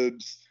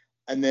robes,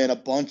 and then a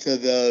bunch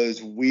of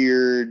those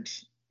weird,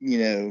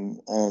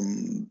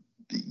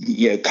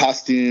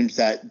 costumes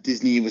that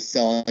Disney was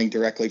selling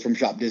directly from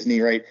Shop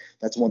Disney, right?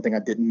 That's one thing I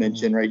didn't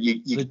mention, right?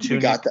 The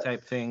tunic got the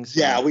type things.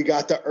 Yeah, we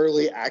got the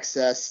early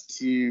access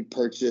to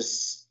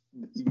purchase,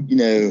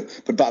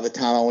 but by the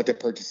time I went to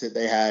purchase it,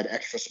 they had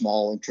extra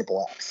small and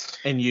triple X.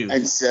 And you.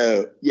 And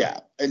so,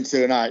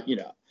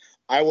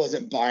 I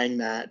wasn't buying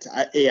that.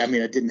 I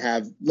didn't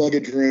have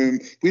luggage room.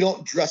 We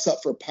don't dress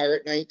up for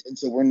pirate night, and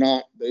so we're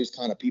not those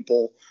kind of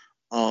people.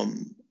 But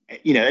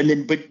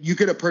you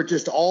could have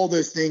purchased all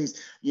those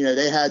things.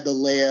 They had the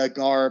Leia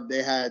garb,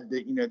 they had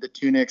the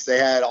tunics, they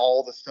had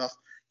all the stuff,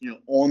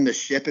 on the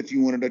ship. If you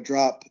wanted to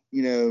drop,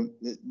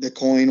 the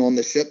coin on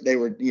the ship, they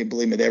were,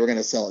 believe me, they were going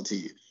to sell it to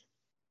you.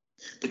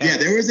 But yeah,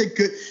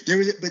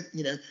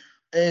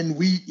 and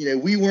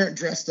we weren't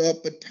dressed up,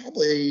 but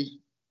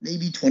probably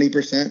maybe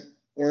 20%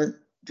 weren't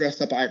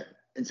dressed up either.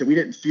 And so we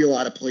didn't feel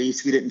out of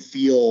place. We didn't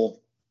feel,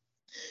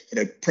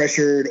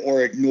 pressured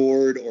or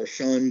ignored or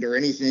shunned or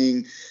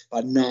anything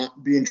by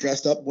not being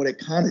dressed up. What it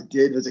kind of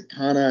did was it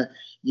kind of,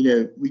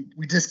 we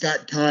just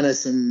got kind of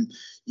some,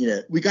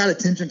 we got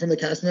attention from the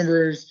cast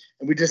members,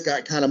 and we just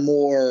got kind of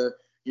more,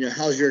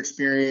 how's your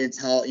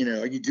experience? How, are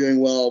you doing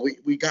well?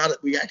 We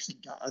actually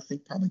got, I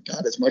think probably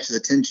got as much as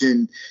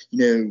attention,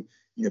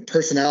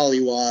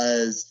 personality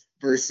wise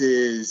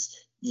versus,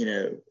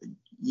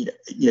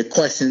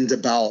 questions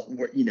about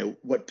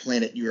what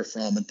planet you were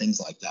from and things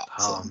like that.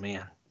 Oh,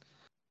 man.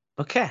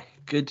 Okay.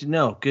 Good to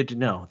know.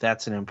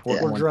 That's an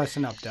important We're one.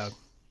 dressing up, Doug.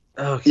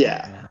 Okay.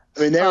 Yeah. I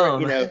mean, there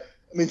were,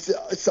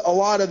 it's a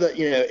lot of the,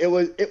 it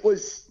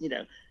was,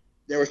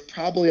 there was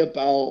probably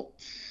about,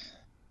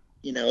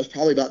 it was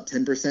probably about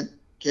 10%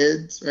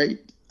 kids, right?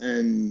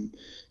 And,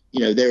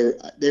 there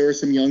were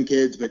some young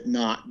kids, but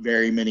not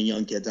very many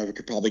young kids. I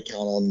could probably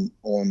count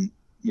on,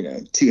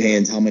 two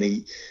hands how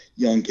many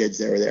young kids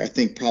there were there. I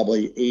think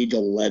probably age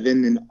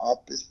 11 and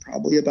up is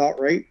probably about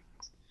right.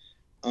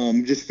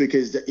 Just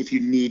because if you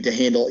need to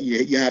handle,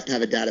 you have to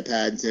have a data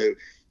pad. So,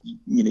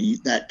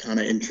 that kind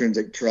of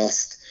intrinsic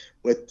trust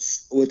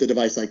with a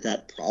device like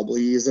that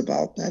probably is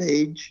about that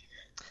age.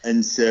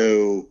 And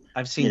so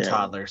I've seen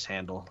toddlers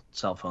handle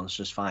cell phones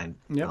just fine.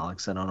 Yep.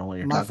 Alex, I don't know what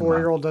you're My talking about.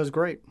 4-year-old does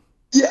great.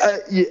 Yeah,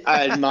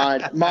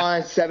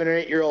 my 7 or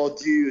 8 year old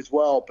do as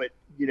well. But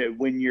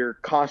when you're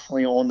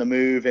constantly on the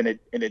move and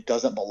it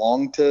doesn't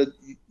belong to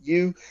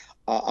you,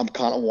 I'm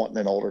kind of wanting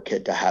an older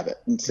kid to have it.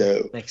 And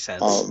so makes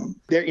sense.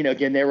 There,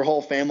 again, they were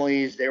whole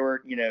families. They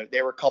were,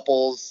 they were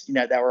couples,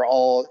 that were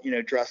all,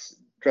 dressed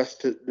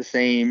to the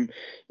same.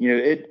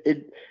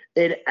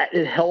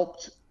 It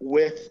helped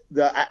with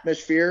the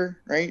atmosphere,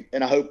 right?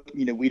 And I hope,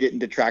 we didn't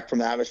detract from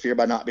the atmosphere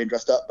by not being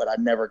dressed up, but I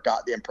never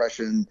got the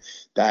impression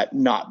that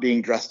not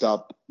being dressed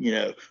up,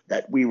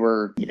 that we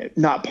were,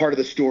 not part of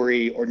the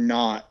story or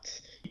not,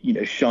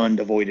 shunned,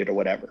 avoided, or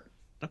whatever.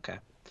 Okay.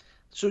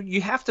 So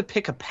you have to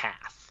pick a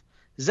path.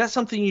 Is that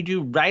something you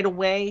do right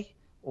away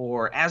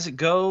or as it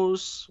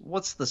goes?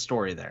 What's the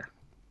story there?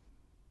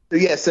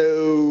 Yeah.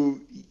 So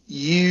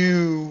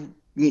you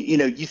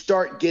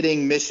start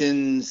getting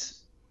missions,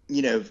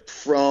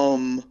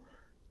 from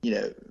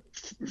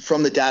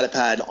the data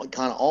pad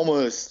kind of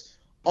almost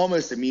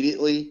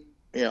immediately,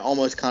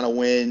 almost kind of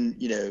when,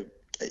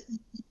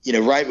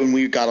 right when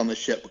we got on the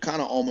ship,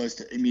 kind of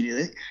almost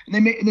immediately.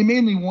 And they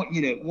mainly want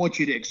you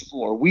to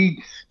explore.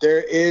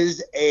 There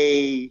is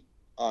a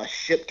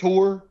ship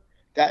tour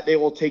that they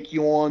will take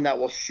you on that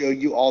will show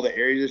you all the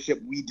areas of the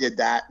ship. We did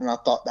that, and I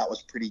thought that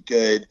was pretty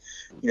good,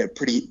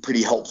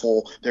 pretty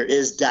helpful. There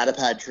is data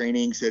pad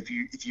training, so if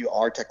you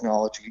are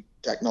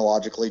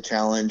technologically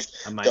challenged,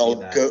 I might they'll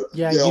need that. go.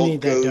 Yeah, you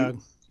need that,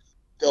 Doug.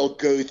 they'll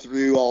go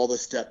through all the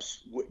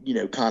steps,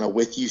 kind of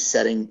with you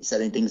setting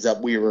things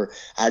up. I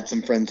had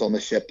some friends on the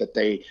ship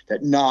that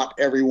not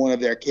every one of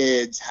their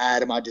kids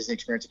had a My Disney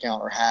Experience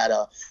account or had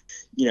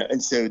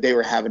and so they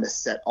were having to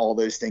set all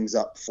those things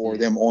up for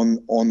them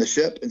on the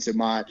ship. And so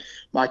my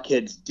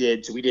kids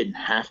did, so we didn't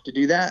have to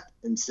do that.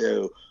 And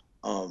so,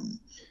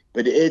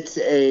 but it's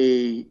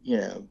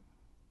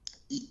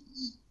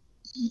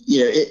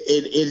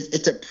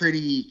it's a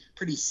pretty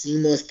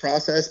seamless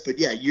process. But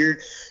yeah,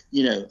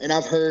 and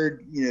I've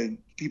heard,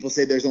 people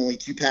say there's only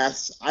 2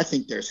 paths. I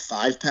think there's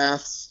 5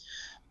 paths.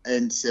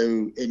 And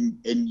so, and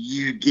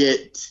you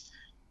get,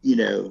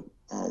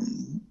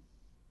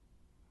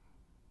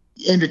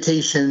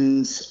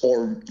 invitations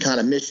or kind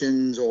of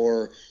missions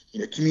or,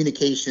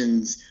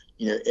 communications,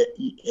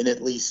 in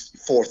at least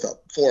 4 of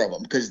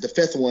them. Because the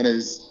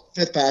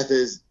 5th path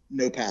is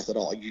no path at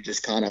all. You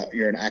just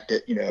you're an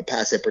active, a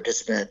passive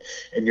participant,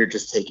 and you're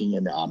just taking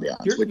in the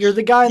ambiance. You're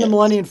the guy in the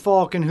Millennium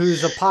Falcon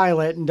who's a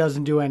pilot and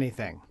doesn't do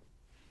anything.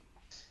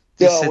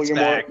 You're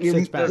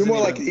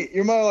more like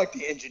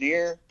the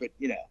engineer, but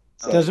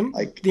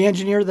the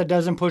engineer that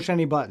doesn't push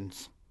any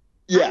buttons.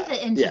 Yeah,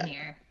 I'm the engineer.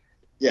 Yeah.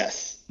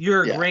 Yes,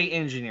 you're a great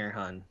engineer,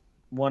 hun.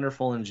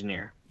 Wonderful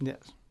engineer. Yes.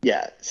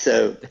 Yeah.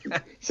 So,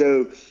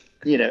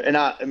 and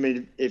I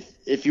mean,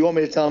 if you want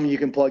me to tell them, you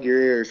can plug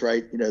your ears,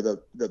 right?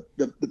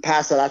 The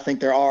paths that I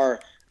think there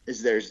are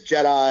is there's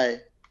Jedi,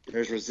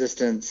 there's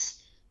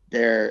Resistance,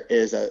 there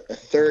is a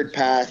 3rd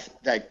path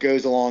that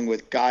goes along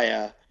with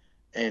Gaia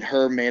and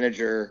her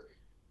manager,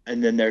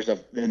 and then there's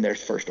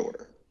First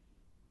Order.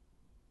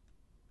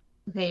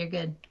 Okay, you're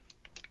good.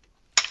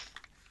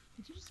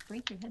 Did you just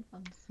break your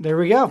headphones? There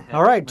we go.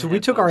 All right, so we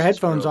took our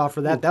headphones off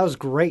for that. Ooh. That was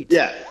great.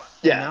 Yeah.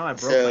 Now I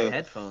broke my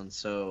headphones,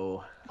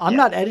 so I'm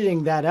not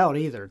editing that out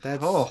either.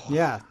 That's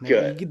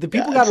good. The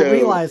people got to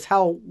realize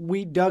how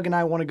Doug and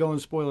I want to go in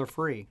spoiler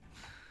free.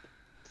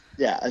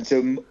 Yeah, and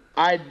so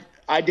I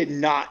did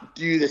not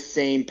do the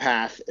same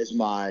path as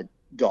my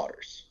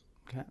daughters.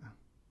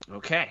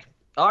 Okay.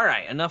 All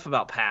right. Enough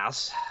about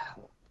paths.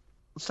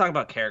 Let's talk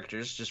about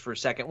characters just for a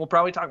second. We'll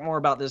probably talk more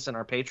about this in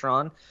our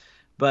Patreon,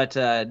 but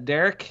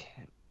Derek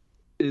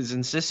is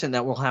insistent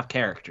that we'll have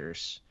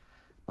characters.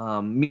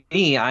 Me,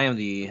 I am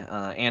the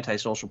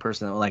antisocial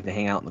person that would like to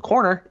hang out in the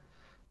corner.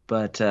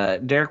 But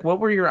Derek, what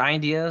were your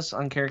ideas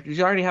on characters?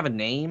 You already have a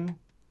name?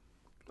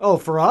 Oh,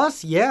 for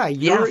us? Yeah.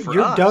 You're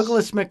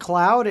Douglas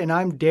McLeod, and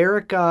I'm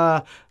Derek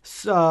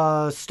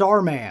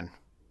Starman.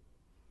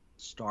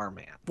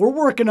 Starman. We're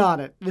working on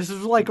it. This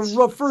is like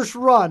a first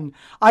run.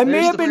 I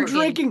may have been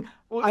drinking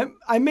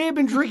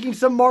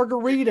some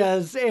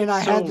margaritas, and I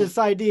had this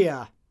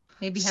idea.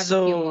 Maybe have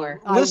a few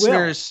more.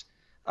 Listeners,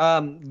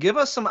 give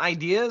us some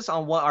ideas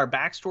on what our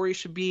backstory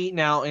should be.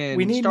 Now,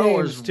 in Star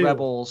Wars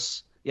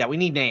Rebels, we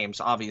need names,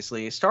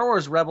 obviously. Star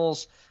Wars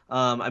Rebels,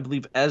 I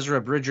believe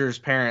Ezra Bridger's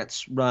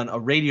parents run a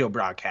radio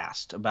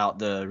broadcast about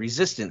the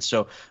Resistance.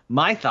 So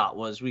my thought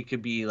was we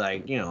could be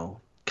like,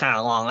 kind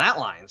of along that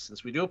line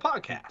since we do a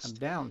podcast. I'm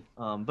down.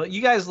 But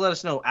you guys let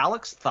us know.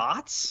 Alex,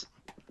 thoughts?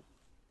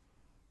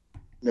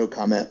 No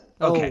comment.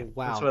 Okay. Oh,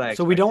 wow.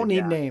 So we don't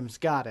need names.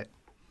 Got it.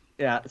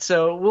 Yeah.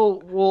 So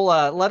we'll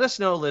let us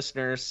know,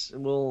 listeners.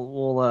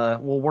 We'll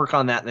work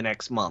on that the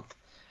next month.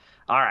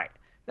 All right.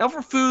 Now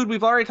for food,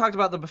 we've already talked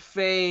about the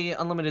buffet,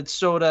 unlimited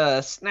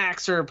soda,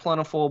 snacks are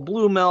plentiful,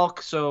 blue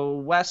milk. So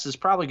Wes is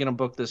probably going to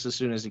book this as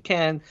soon as he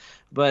can.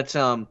 But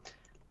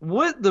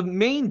what the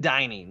main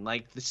dining,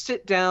 like the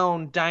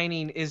sit-down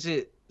dining, is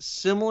it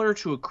similar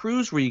to a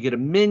cruise where you get a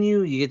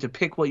menu, you get to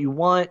pick what you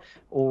want,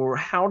 or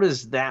how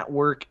does that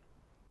work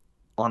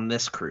on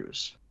this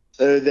cruise?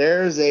 So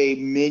there's a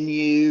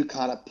menu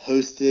kind of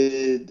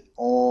posted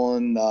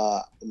on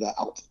the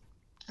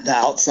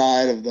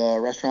outside of the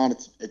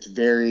restaurant. It's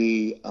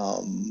very,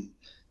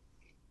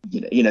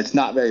 it's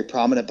not very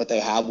prominent, but they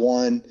have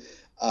one.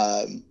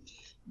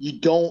 You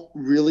don't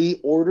really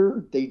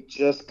order. They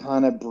just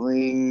kind of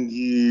bring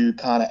you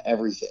kind of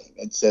everything.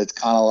 And so it's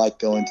kind of like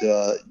going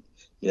to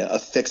a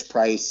fixed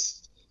price,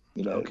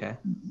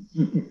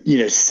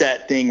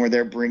 set thing where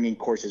they're bringing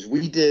courses.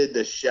 We did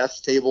the chef's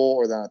table,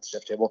 or not the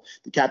chef's table,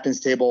 the captain's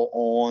table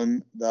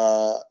on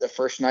the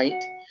first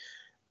night.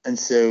 And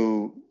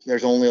so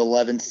there's only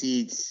 11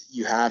 seats.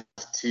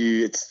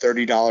 It's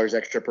 $30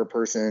 extra per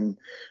person.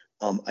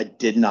 I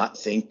did not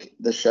think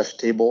the chef's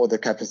table or the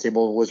captain's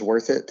table was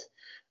worth it.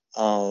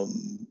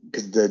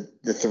 Because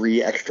the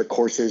 3 extra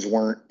courses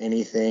weren't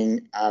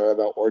anything out of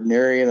the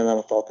ordinary, and then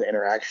I thought the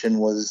interaction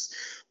was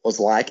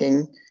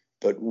lacking.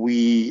 But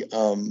we,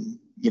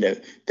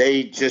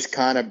 they just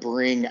kind of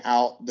bring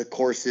out the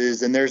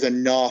courses, and there's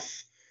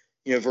enough,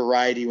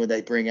 variety when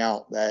they bring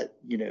out that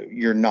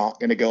you're not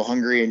going to go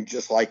hungry. And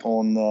just like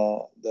on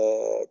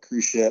the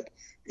cruise ship,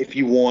 if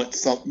you want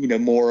some,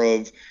 more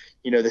of,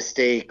 the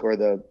steak or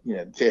the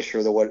fish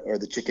or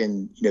the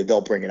chicken,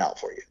 they'll bring it out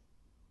for you.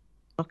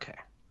 Okay.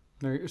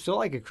 Still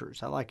like a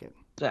cruise. I like it.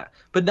 Yeah,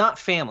 but not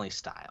family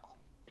style.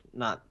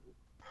 Not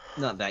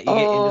that. You get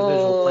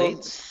individual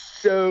plates.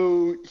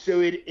 So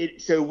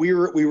we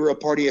were a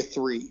party of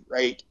three,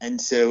 right?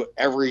 And so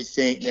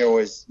everything there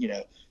was,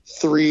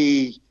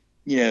 three,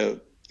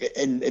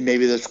 and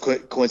maybe there's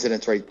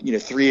coincidence, right?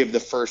 Three of the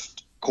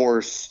first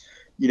course,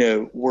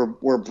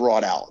 were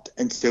brought out,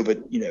 and so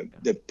but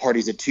the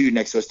parties of two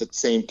next to us, the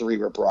same three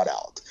were brought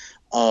out.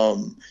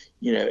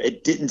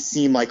 It didn't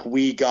seem like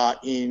we got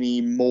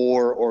any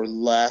more or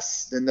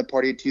less than the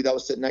party of two that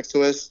was sitting next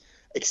to us,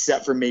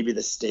 except for maybe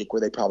the steak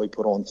where they probably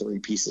put on 3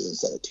 pieces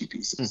instead of 2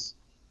 pieces.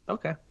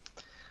 Okay.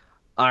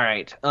 All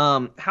right.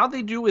 How'd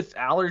they do with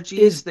allergies?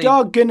 Is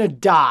Doug gonna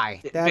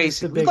die? That is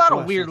the big a lot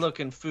question. of weird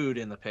looking food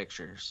in the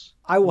pictures.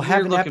 I will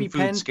have an Weird-looking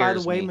food EpiPen, by the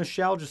scares way, me.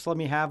 Michelle. Just let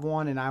me have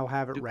one, and I'll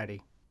have it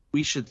ready.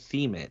 We should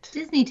theme it.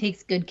 Disney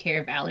takes good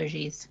care of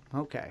allergies.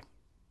 Okay.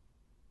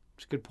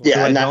 That's a good point.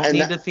 Yeah, I don't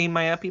need to theme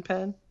my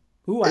EpiPen?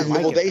 Ooh, I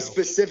like it, they though.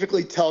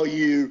 specifically tell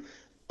you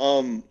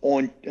on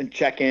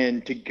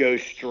check-in to go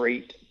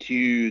straight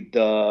to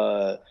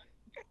the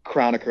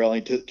Crown of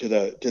Corellian, to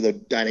the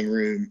dining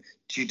room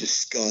to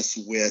discuss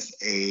with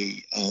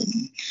a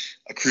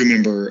crew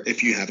member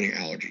if you have any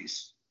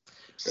allergies.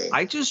 So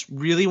I just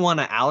really want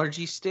an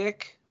allergy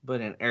stick,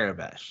 but in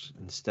Arabic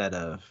instead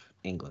of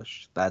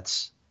English. That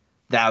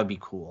would be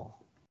cool.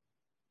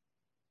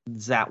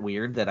 Is that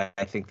weird that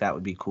I think that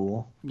would be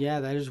cool? Yeah,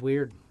 that is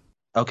weird.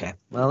 Okay.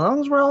 Well, as long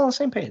as we're all on the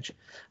same page.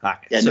 All right.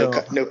 yeah, so,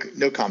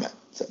 no comment.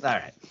 So. All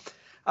right.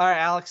 All right,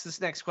 Alex,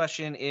 this next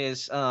question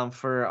is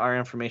for our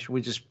information.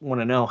 We just want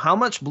to know, how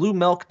much blue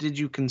milk did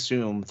you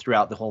consume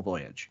throughout the whole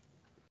voyage?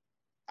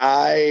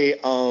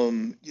 It's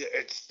on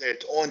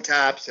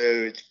tap, so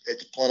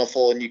it's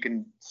plentiful, and you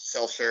can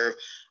self-serve.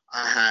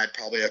 I had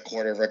probably a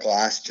quarter of a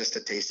glass just to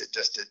taste it,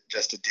 just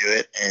to do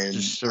it, and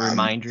Just to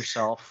remind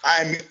yourself.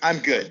 I'm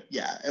good.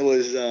 Yeah, it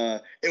was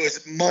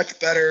much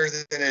better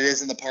than it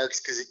is in the parks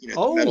because the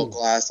metal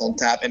glass on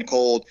tap and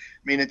cold.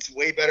 I mean, it's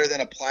way better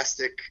than a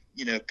plastic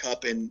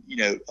cup in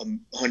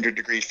 100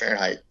 degrees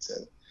Fahrenheit. So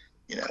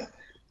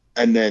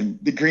and then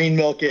the green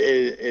milk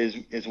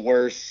is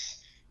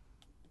worse.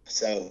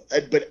 So,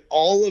 but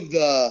all of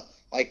the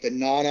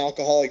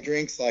non-alcoholic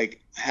drinks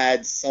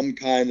had some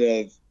kind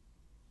of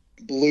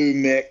blue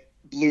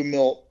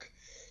milk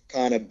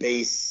kind of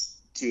base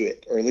to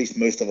it, or at least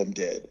most of them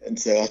did. And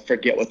so I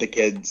forget what the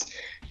kids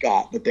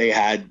got, but they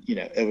had,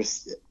 it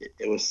was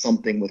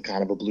something with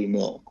kind of a blue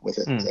milk with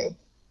it. So,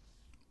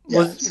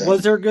 yeah,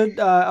 was there good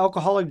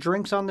alcoholic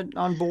drinks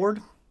on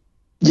board?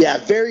 Yeah,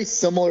 very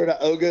similar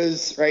to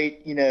Oga's, right?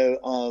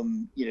 It's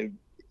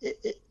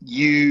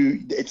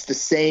the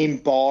same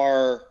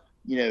bar,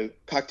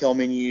 cocktail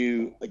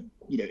menu,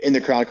 in the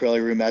Crown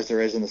Corelli room as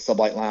there is in the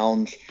Sublight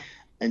Lounge.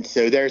 And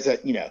so there's a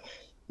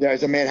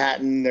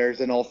Manhattan,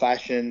 there's an old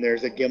fashioned,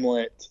 there's a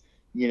gimlet,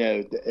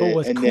 but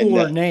with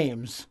cooler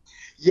names.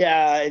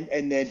 Yeah,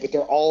 but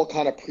they're all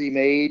kind of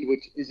pre-made,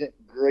 which isn't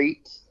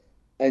great.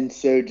 And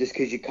so just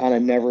because you kind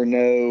of never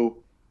know,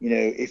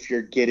 if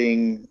you're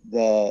getting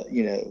the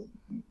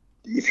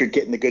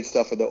good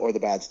stuff or the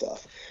bad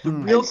stuff. The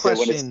real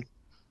question: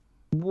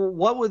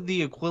 what would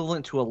the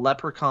equivalent to a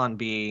leprechaun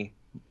be,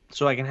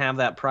 so I can have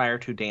that prior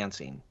to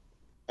dancing?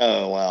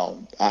 Oh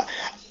well.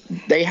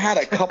 They had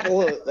a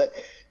couple of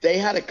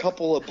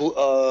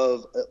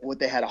what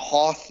they had a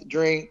Hoth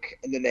drink,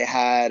 and then they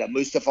had a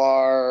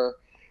Mustafar,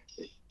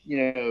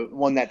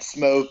 one that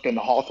smoked, and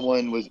the Hoth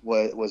one was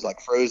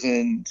like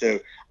frozen. So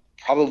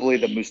probably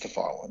the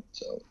Mustafar one.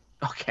 So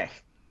okay,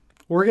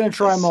 we're gonna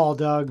try them all,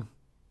 Doug.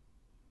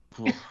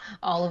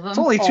 All of them. It's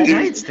only 2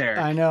 nights there.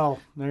 I know.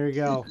 There you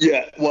go.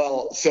 Yeah.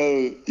 Well,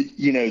 so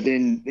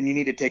then you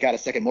need to take out a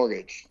second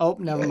mortgage. Oh,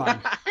 never mind.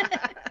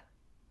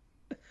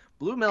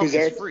 Blue milk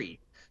is free.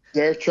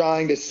 They're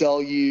trying to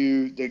sell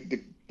you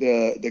the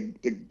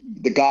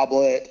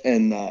goblet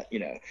and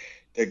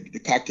the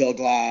cocktail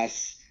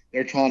glass.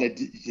 They're trying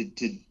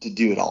to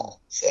do it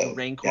all. So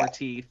Raincourt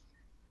teeth.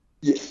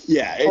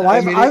 Yeah.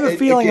 I have a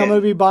feeling I'm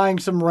going to be buying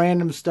some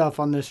random stuff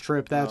on this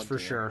trip. That's for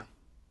sure.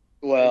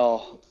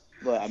 Well,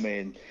 I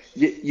mean,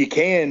 you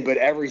can, but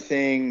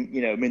everything,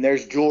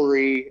 there's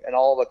jewelry and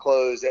all the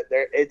clothes.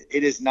 It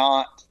is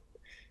not,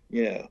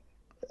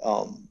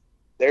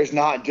 there's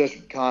not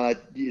just kind of,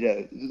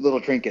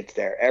 little trinkets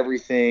there.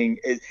 Everything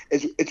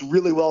it's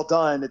really well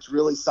done. It's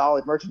really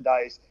solid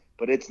merchandise,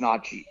 but it's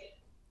not cheap.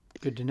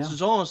 Good to know. This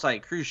is almost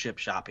like cruise ship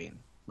shopping,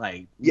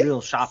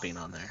 real shopping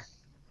on there.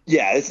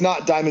 Yeah, it's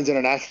not Diamonds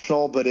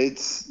International, but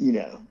it's,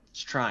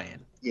 It's trying.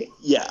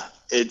 Yeah,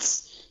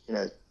 it's,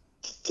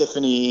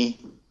 Tiffany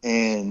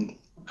and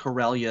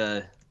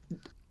Corellia.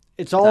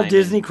 It's all Diamond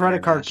Disney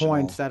credit card International.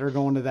 points that are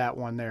going to that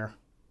one there.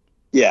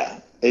 Yeah,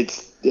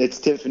 it's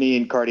Tiffany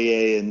and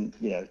Cartier and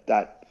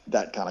that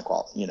kind of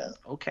quality,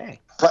 Okay.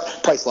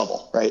 price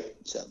level, right?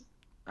 So,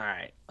 All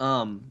right.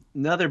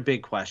 Another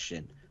big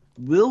question: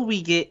 will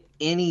we get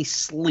any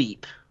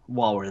sleep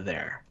while we're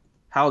there?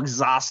 How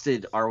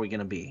exhausted are we going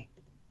to be?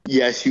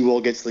 yes, you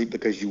will get sleep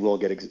because you will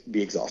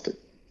be exhausted.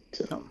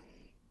 So.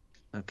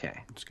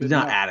 Okay. It's good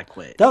Not to know.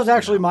 adequate. That was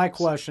actually my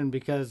question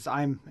because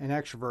I'm an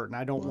extrovert and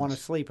I don't want to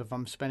sleep if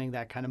I'm spending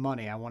that kind of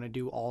money. I want to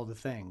do all the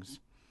things.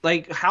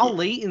 Like, how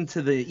late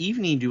into the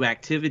evening do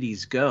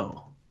activities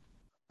go?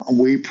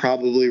 We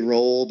probably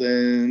rolled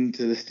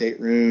into the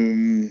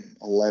stateroom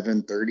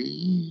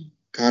 11:30,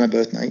 kind of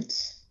both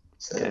nights.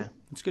 So Okay.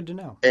 It's good to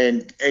know.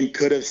 and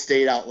could have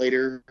stayed out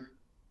later,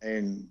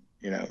 and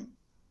I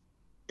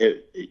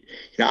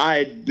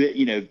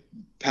had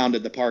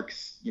pounded the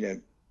parks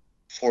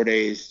 4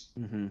 days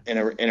in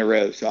a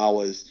row, so I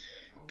was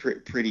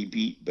pretty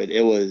beat. But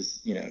it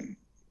was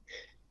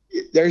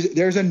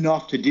there's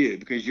enough to do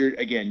because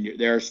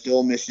there are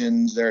still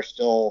missions, there are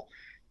still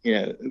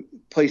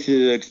places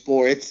to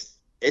explore.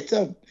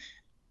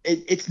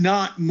 It's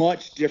not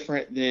much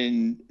different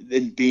than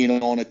being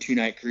on a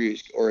 2-night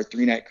cruise or a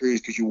 3-night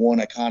cruise because you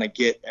want to kind of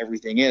get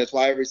everything in. That's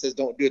why everybody says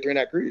don't do a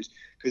 3-night cruise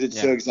because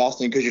it's so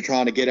exhausting because you're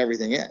trying to get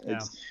everything in. Yeah.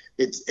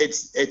 It's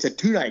a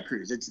 2-night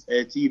cruise.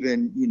 It's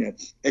even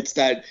it's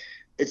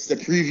the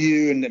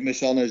preview, and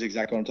Michelle knows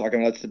exactly what I'm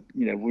talking about. It's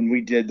when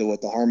we did the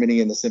Harmony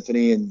and the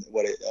Symphony and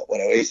what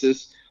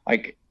Oasis,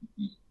 like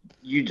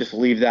you just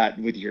leave that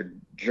with your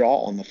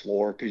jaw on the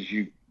floor because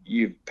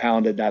you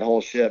pounded that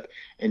whole ship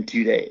in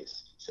 2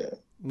 days. So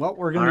Well,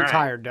 we're going to be right.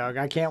 tired, Doug.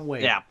 I can't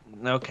wait. Yeah.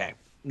 Okay.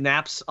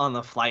 Naps on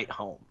the flight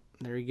home.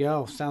 There you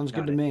go. Sounds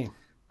good to me.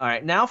 All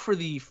right. Now for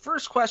the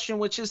first question,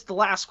 which is the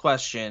last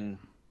question.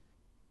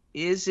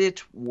 Is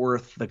it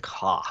worth the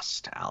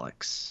cost,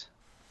 Alex?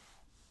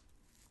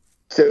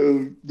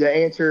 So the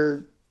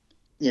answer,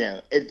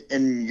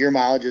 and your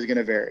mileage is going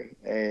to vary.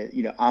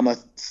 I'm a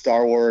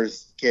Star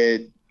Wars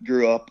kid.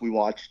 Grew up.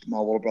 My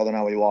little brother and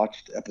I, we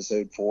watched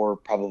Episode 4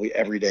 probably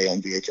every day on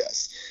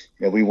VHS.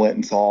 We went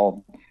and saw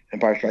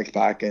Empire Strikes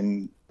Back,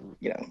 and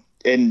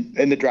in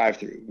the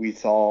drive-through,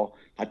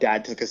 my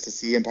dad took us to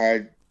see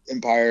Empire,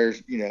 Return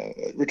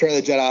of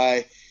the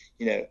Jedi.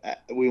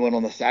 We went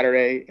on the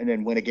Saturday and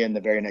then went again the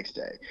very next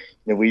day.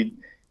 We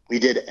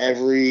did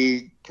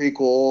every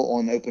prequel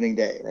on opening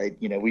day, right?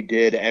 We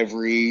did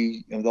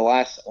every the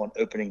last on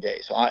opening day.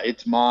 So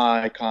it's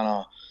my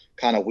kind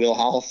of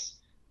wheelhouse.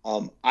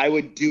 I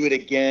would do it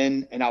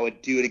again, and I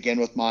would do it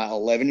again with my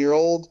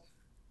 11-year-old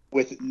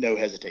with no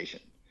hesitation.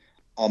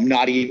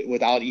 Not even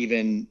without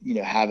even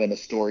having a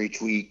story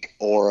tweak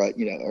or a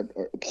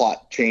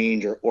plot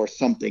change or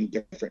something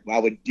different. I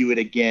would do it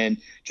again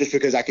just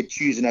because I could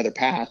choose another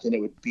path, and it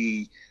would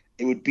be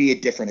a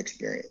different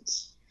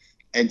experience.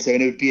 And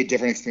it would be a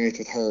different experience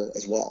with her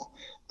as well.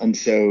 And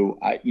so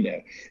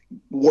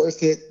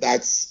worth it.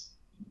 That's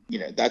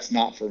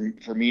not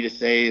for me to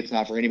say. It's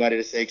not for anybody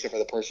to say except for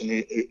the person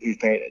who's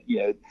paying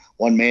it.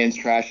 One man's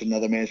trash,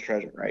 another man's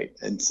treasure, right?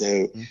 And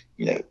so,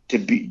 to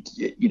be,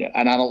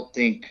 and I don't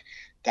think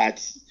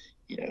that's,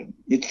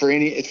 it's for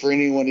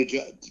anyone to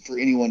judge.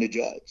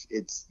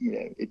 It's,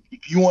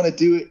 if you want to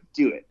do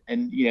it.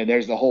 And,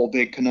 there's the whole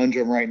big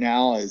conundrum right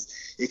now is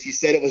if you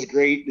said it was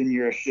great, then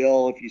you're a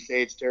shill. If you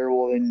say it's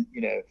terrible, then,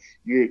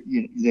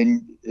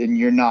 then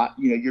you're not,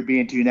 you're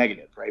being too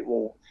negative, right?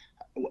 Well,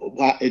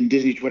 in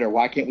Disney Twitter,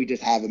 why can't we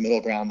just have a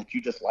middle ground that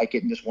you just like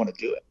it and just want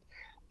to do it?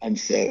 And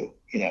so,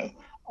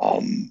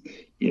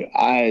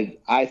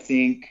 I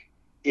think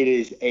it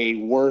is a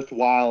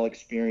worthwhile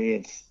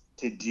experience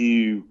to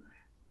do,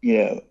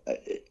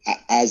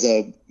 as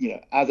a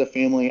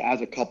family, as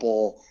a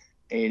couple,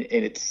 and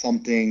it's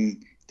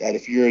something that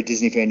if you're a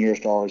Disney fan, you're a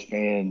Star Wars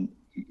fan,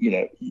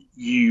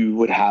 you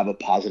would have a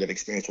positive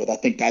experience with. I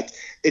think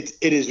it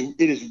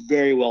is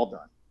very well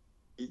done.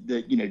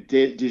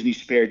 Disney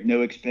spared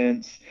no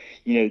expense.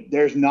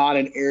 There's not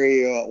an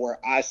area where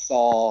I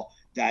saw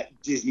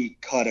that Disney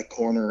cut a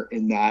corner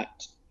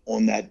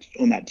on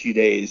that 2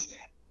 days.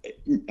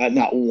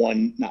 Not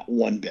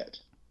one bit.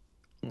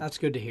 That's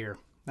good to hear.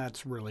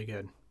 That's really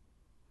good.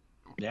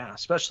 Yeah,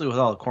 especially with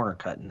all the corner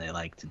cutting they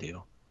like to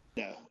do.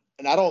 No,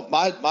 and I don't.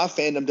 My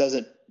fandom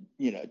doesn't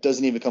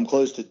even come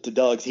close to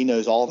Doug's. He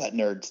knows all that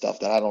nerd stuff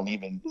that I don't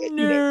even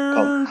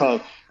come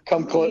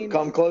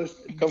close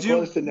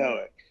to know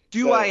it.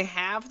 Do I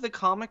have the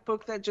comic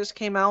book that just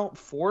came out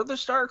for the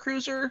Star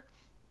Cruiser?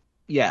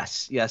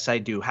 Yes, I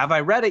do. Have I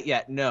read it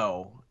yet?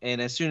 No.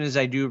 And as soon as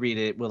I do read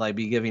it, will I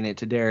be giving it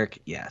to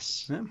Derek?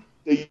 Yes.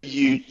 Yeah.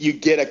 You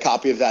get a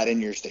copy of that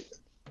in your statement.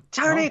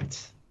 Darn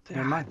it.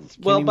 Never mind.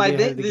 Well, by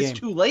then it's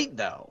too late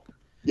though.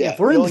 Yeah, if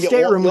we're in the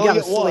stateroom, we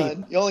gotta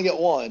sleep. You only get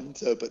one.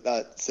 So,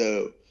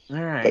 All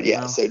right. But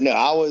yeah, so no,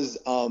 I was,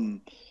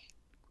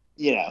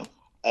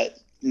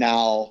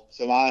 now,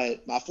 so my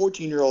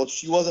 14-year-old,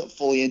 she wasn't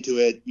fully into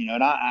it,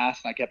 and I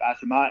kept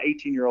asking my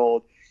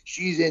 18-year-old,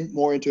 she's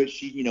more into it.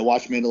 She,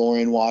 watched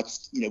Mandalorian,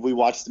 we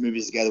watched the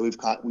movies together. We've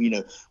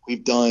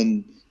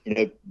done,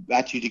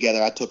 Batu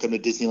together. I took them to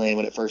Disneyland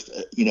when it first,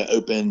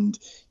 opened.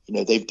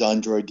 They've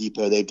done Droid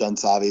Depot, they've done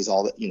Savi's,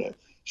 all that.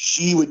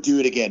 She would do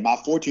it again. My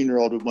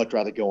 14-year-old would much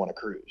rather go on a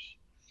cruise,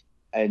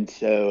 and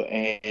so,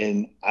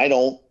 and I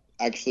don't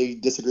actually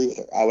disagree with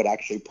her. I would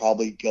actually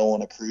probably go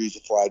on a cruise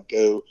before I'd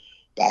go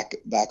back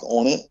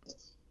on it.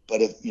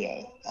 But if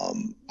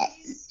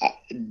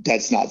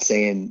that's not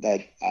saying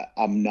that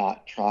I'm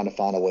not trying to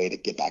find a way to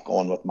get back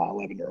on with my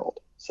 11-year-old.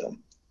 So,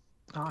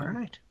 all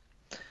right.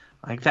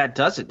 Like that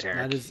does it,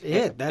 Derek. That is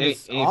it. That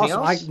is Anything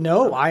awesome.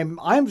 else?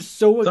 I'm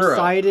so Thorough.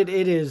 excited.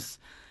 It is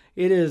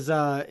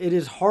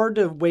hard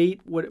to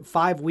wait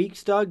 5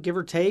 weeks, Doug, give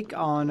or take,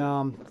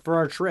 on for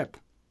our trip.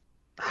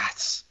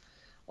 That's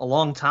a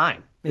long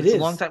time. It It's is a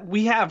long time.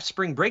 We have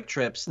spring break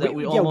trips that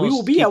we we almost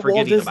will be keep at Walt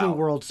forgetting Disney about.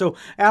 World. So,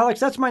 Alex,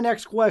 that's my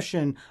next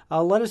question.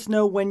 Let us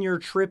know when your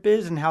trip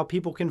is and how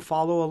people can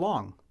follow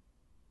along.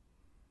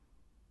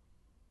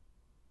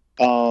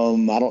 I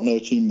don't know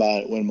what you mean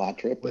by when my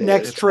trip is.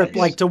 Next trip, it's-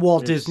 like to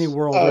Walt it's- Disney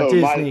World or Oh,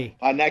 Disney.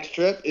 my next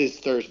trip is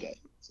Thursday.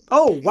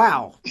 Oh,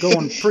 wow.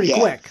 Going pretty Yeah.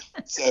 quick.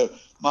 So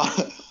my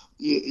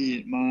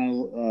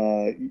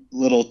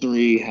little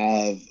three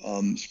have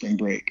spring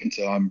break, and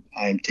so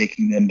I'm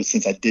taking them. But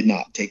since I did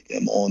not take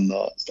them on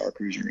the Star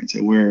Cruiser, and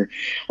so we're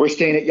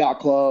staying at Yacht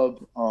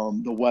Club.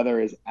 The weather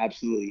is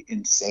absolutely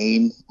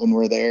insane when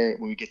we're there.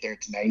 When we get there,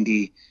 it's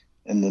 90,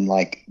 and then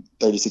like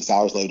 36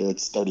 hours later,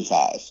 it's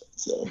 35.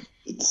 So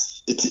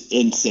it's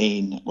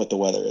insane what the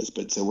weather is.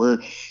 But so we're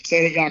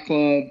staying at Yacht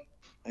Club,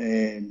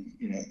 and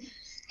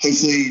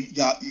hopefully,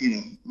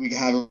 we can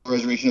have a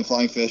reservation at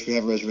Flying Fish. We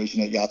have a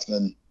reservation at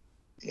Yachtsman.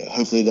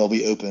 Hopefully they'll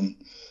be open.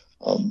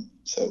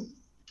 So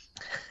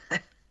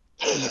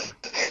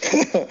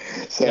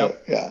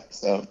Yep. yeah.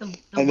 So The And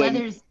then-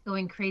 weather's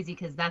going crazy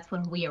because that's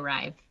when we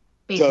arrive.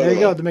 There Totally. you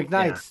go, the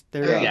McKnights.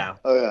 There you go. Yeah.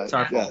 Oh yeah. It's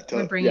our yeah, fault.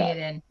 We're bringing yeah, it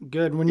in.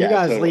 Good. When Yeah, you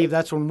guys totally. leave,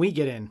 that's when we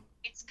get in.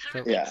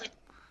 Yeah.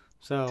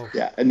 So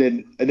Yeah. And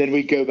then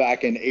we go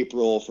back in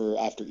April for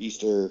after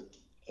Easter,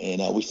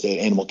 and we stay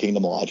at Animal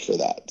Kingdom Lodge for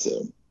that.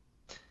 So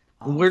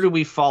Where do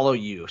we follow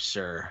you,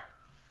 sir?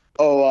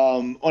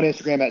 on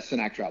Instagram at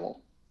Snack Travel.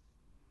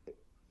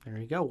 there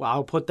you go. Well,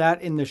 I'll put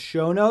that in the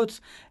show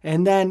notes.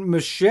 And then,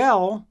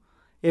 Michelle,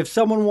 if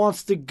someone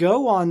wants to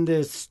go on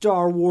this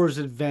Star Wars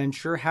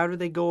adventure, how do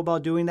they go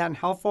about doing that? And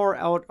how far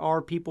out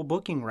are people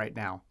booking right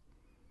now?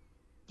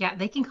 Yeah,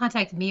 they can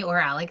contact me or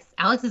Alex.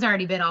 Alex has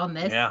already been on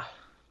this. Yeah.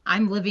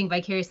 I'm living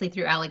vicariously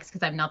through Alex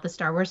because I'm not the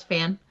Star Wars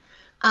fan.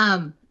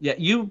 Yeah,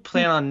 you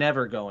plan on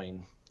never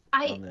going.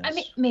 on I this.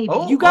 mean, maybe.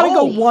 Oh, You got to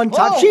go one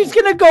time. She's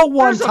going to go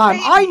one There's a time.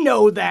 baby. I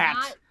know that.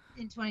 Not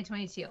in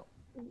 2022.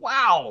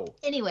 Wow.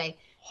 Anyway,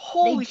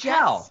 Holy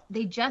cow.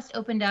 they just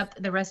opened up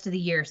the rest of the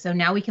year, so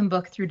now we can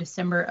book through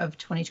December of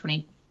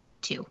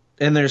 2022.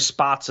 And there's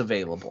spots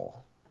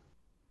available.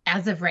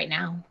 As of right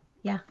now,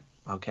 yeah.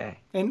 Okay.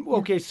 And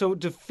okay, so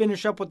to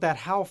finish up with that,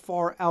 how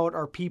far out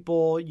are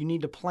people? You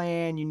need to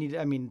plan. You need,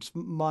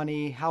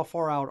 money. How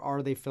far out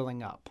are they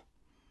filling up?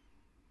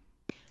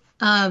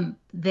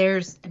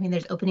 There's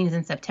openings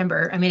in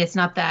September. It's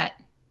not that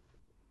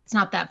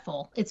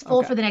full. It's full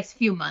Okay. for the next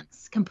few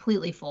months,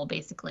 completely full,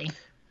 basically.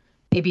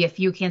 Maybe a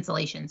few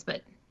cancellations,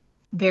 but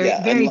very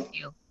Yeah, and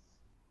few.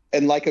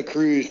 And like a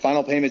cruise,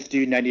 final payments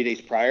due 90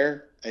 days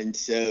prior, and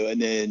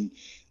then.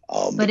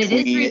 But it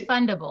is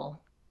refundable up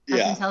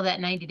Yeah. until that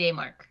 90-day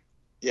mark.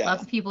 Yeah.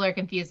 Lots of people are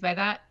confused by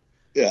that,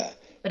 Yeah.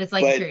 but it's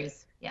like a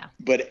cruise. Yeah.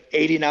 But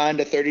 89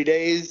 to 30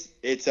 days,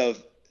 it's a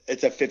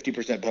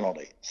 50%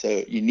 penalty.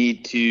 So you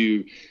need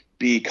to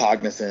be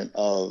cognizant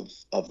of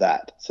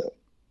that. So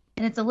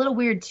And it's a little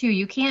weird too.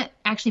 You can't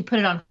actually put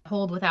it on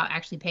hold without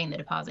actually paying the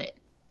deposit.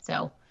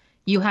 So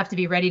you have to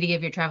be ready to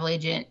give your travel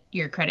agent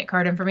your credit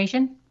card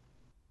information.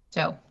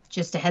 So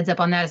just a heads up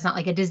on that. It's not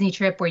like a Disney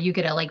trip where you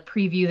get to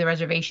preview the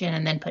reservation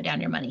and then put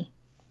down your money.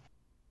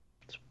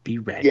 Be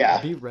ready.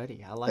 yeah. Be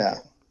ready. I like Yeah.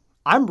 it.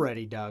 I'm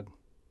ready, Doug.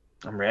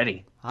 I'm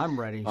ready. I'm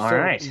ready. All so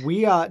right.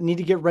 We need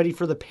to get ready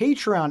for the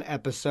Patreon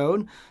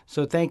episode.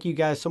 So thank you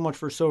guys so much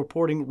for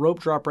supporting Rope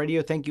Drop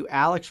Radio. Thank you,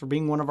 Alex, for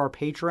being one of our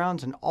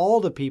Patreons and all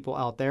the people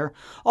out there.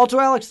 Also,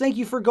 Alex, thank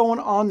you for going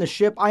on the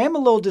ship. I am a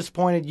little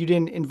disappointed you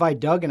didn't invite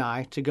Doug and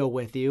I to go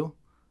with you.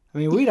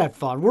 We'd had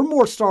fun. We're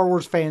more Star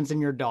Wars fans than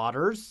your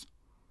daughters.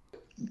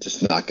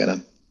 Just not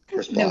going to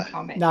reply. No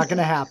comment. Not going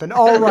to happen.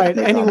 All right.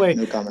 No anyway, comment.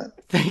 No comment.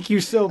 thank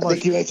you so I much.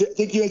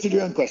 think you answered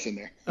your own question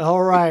there.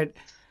 All right.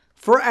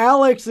 For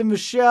Alex and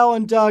Michelle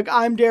and Doug,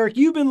 I'm Derek.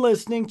 You've been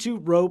listening to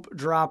Rope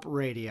Drop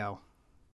Radio.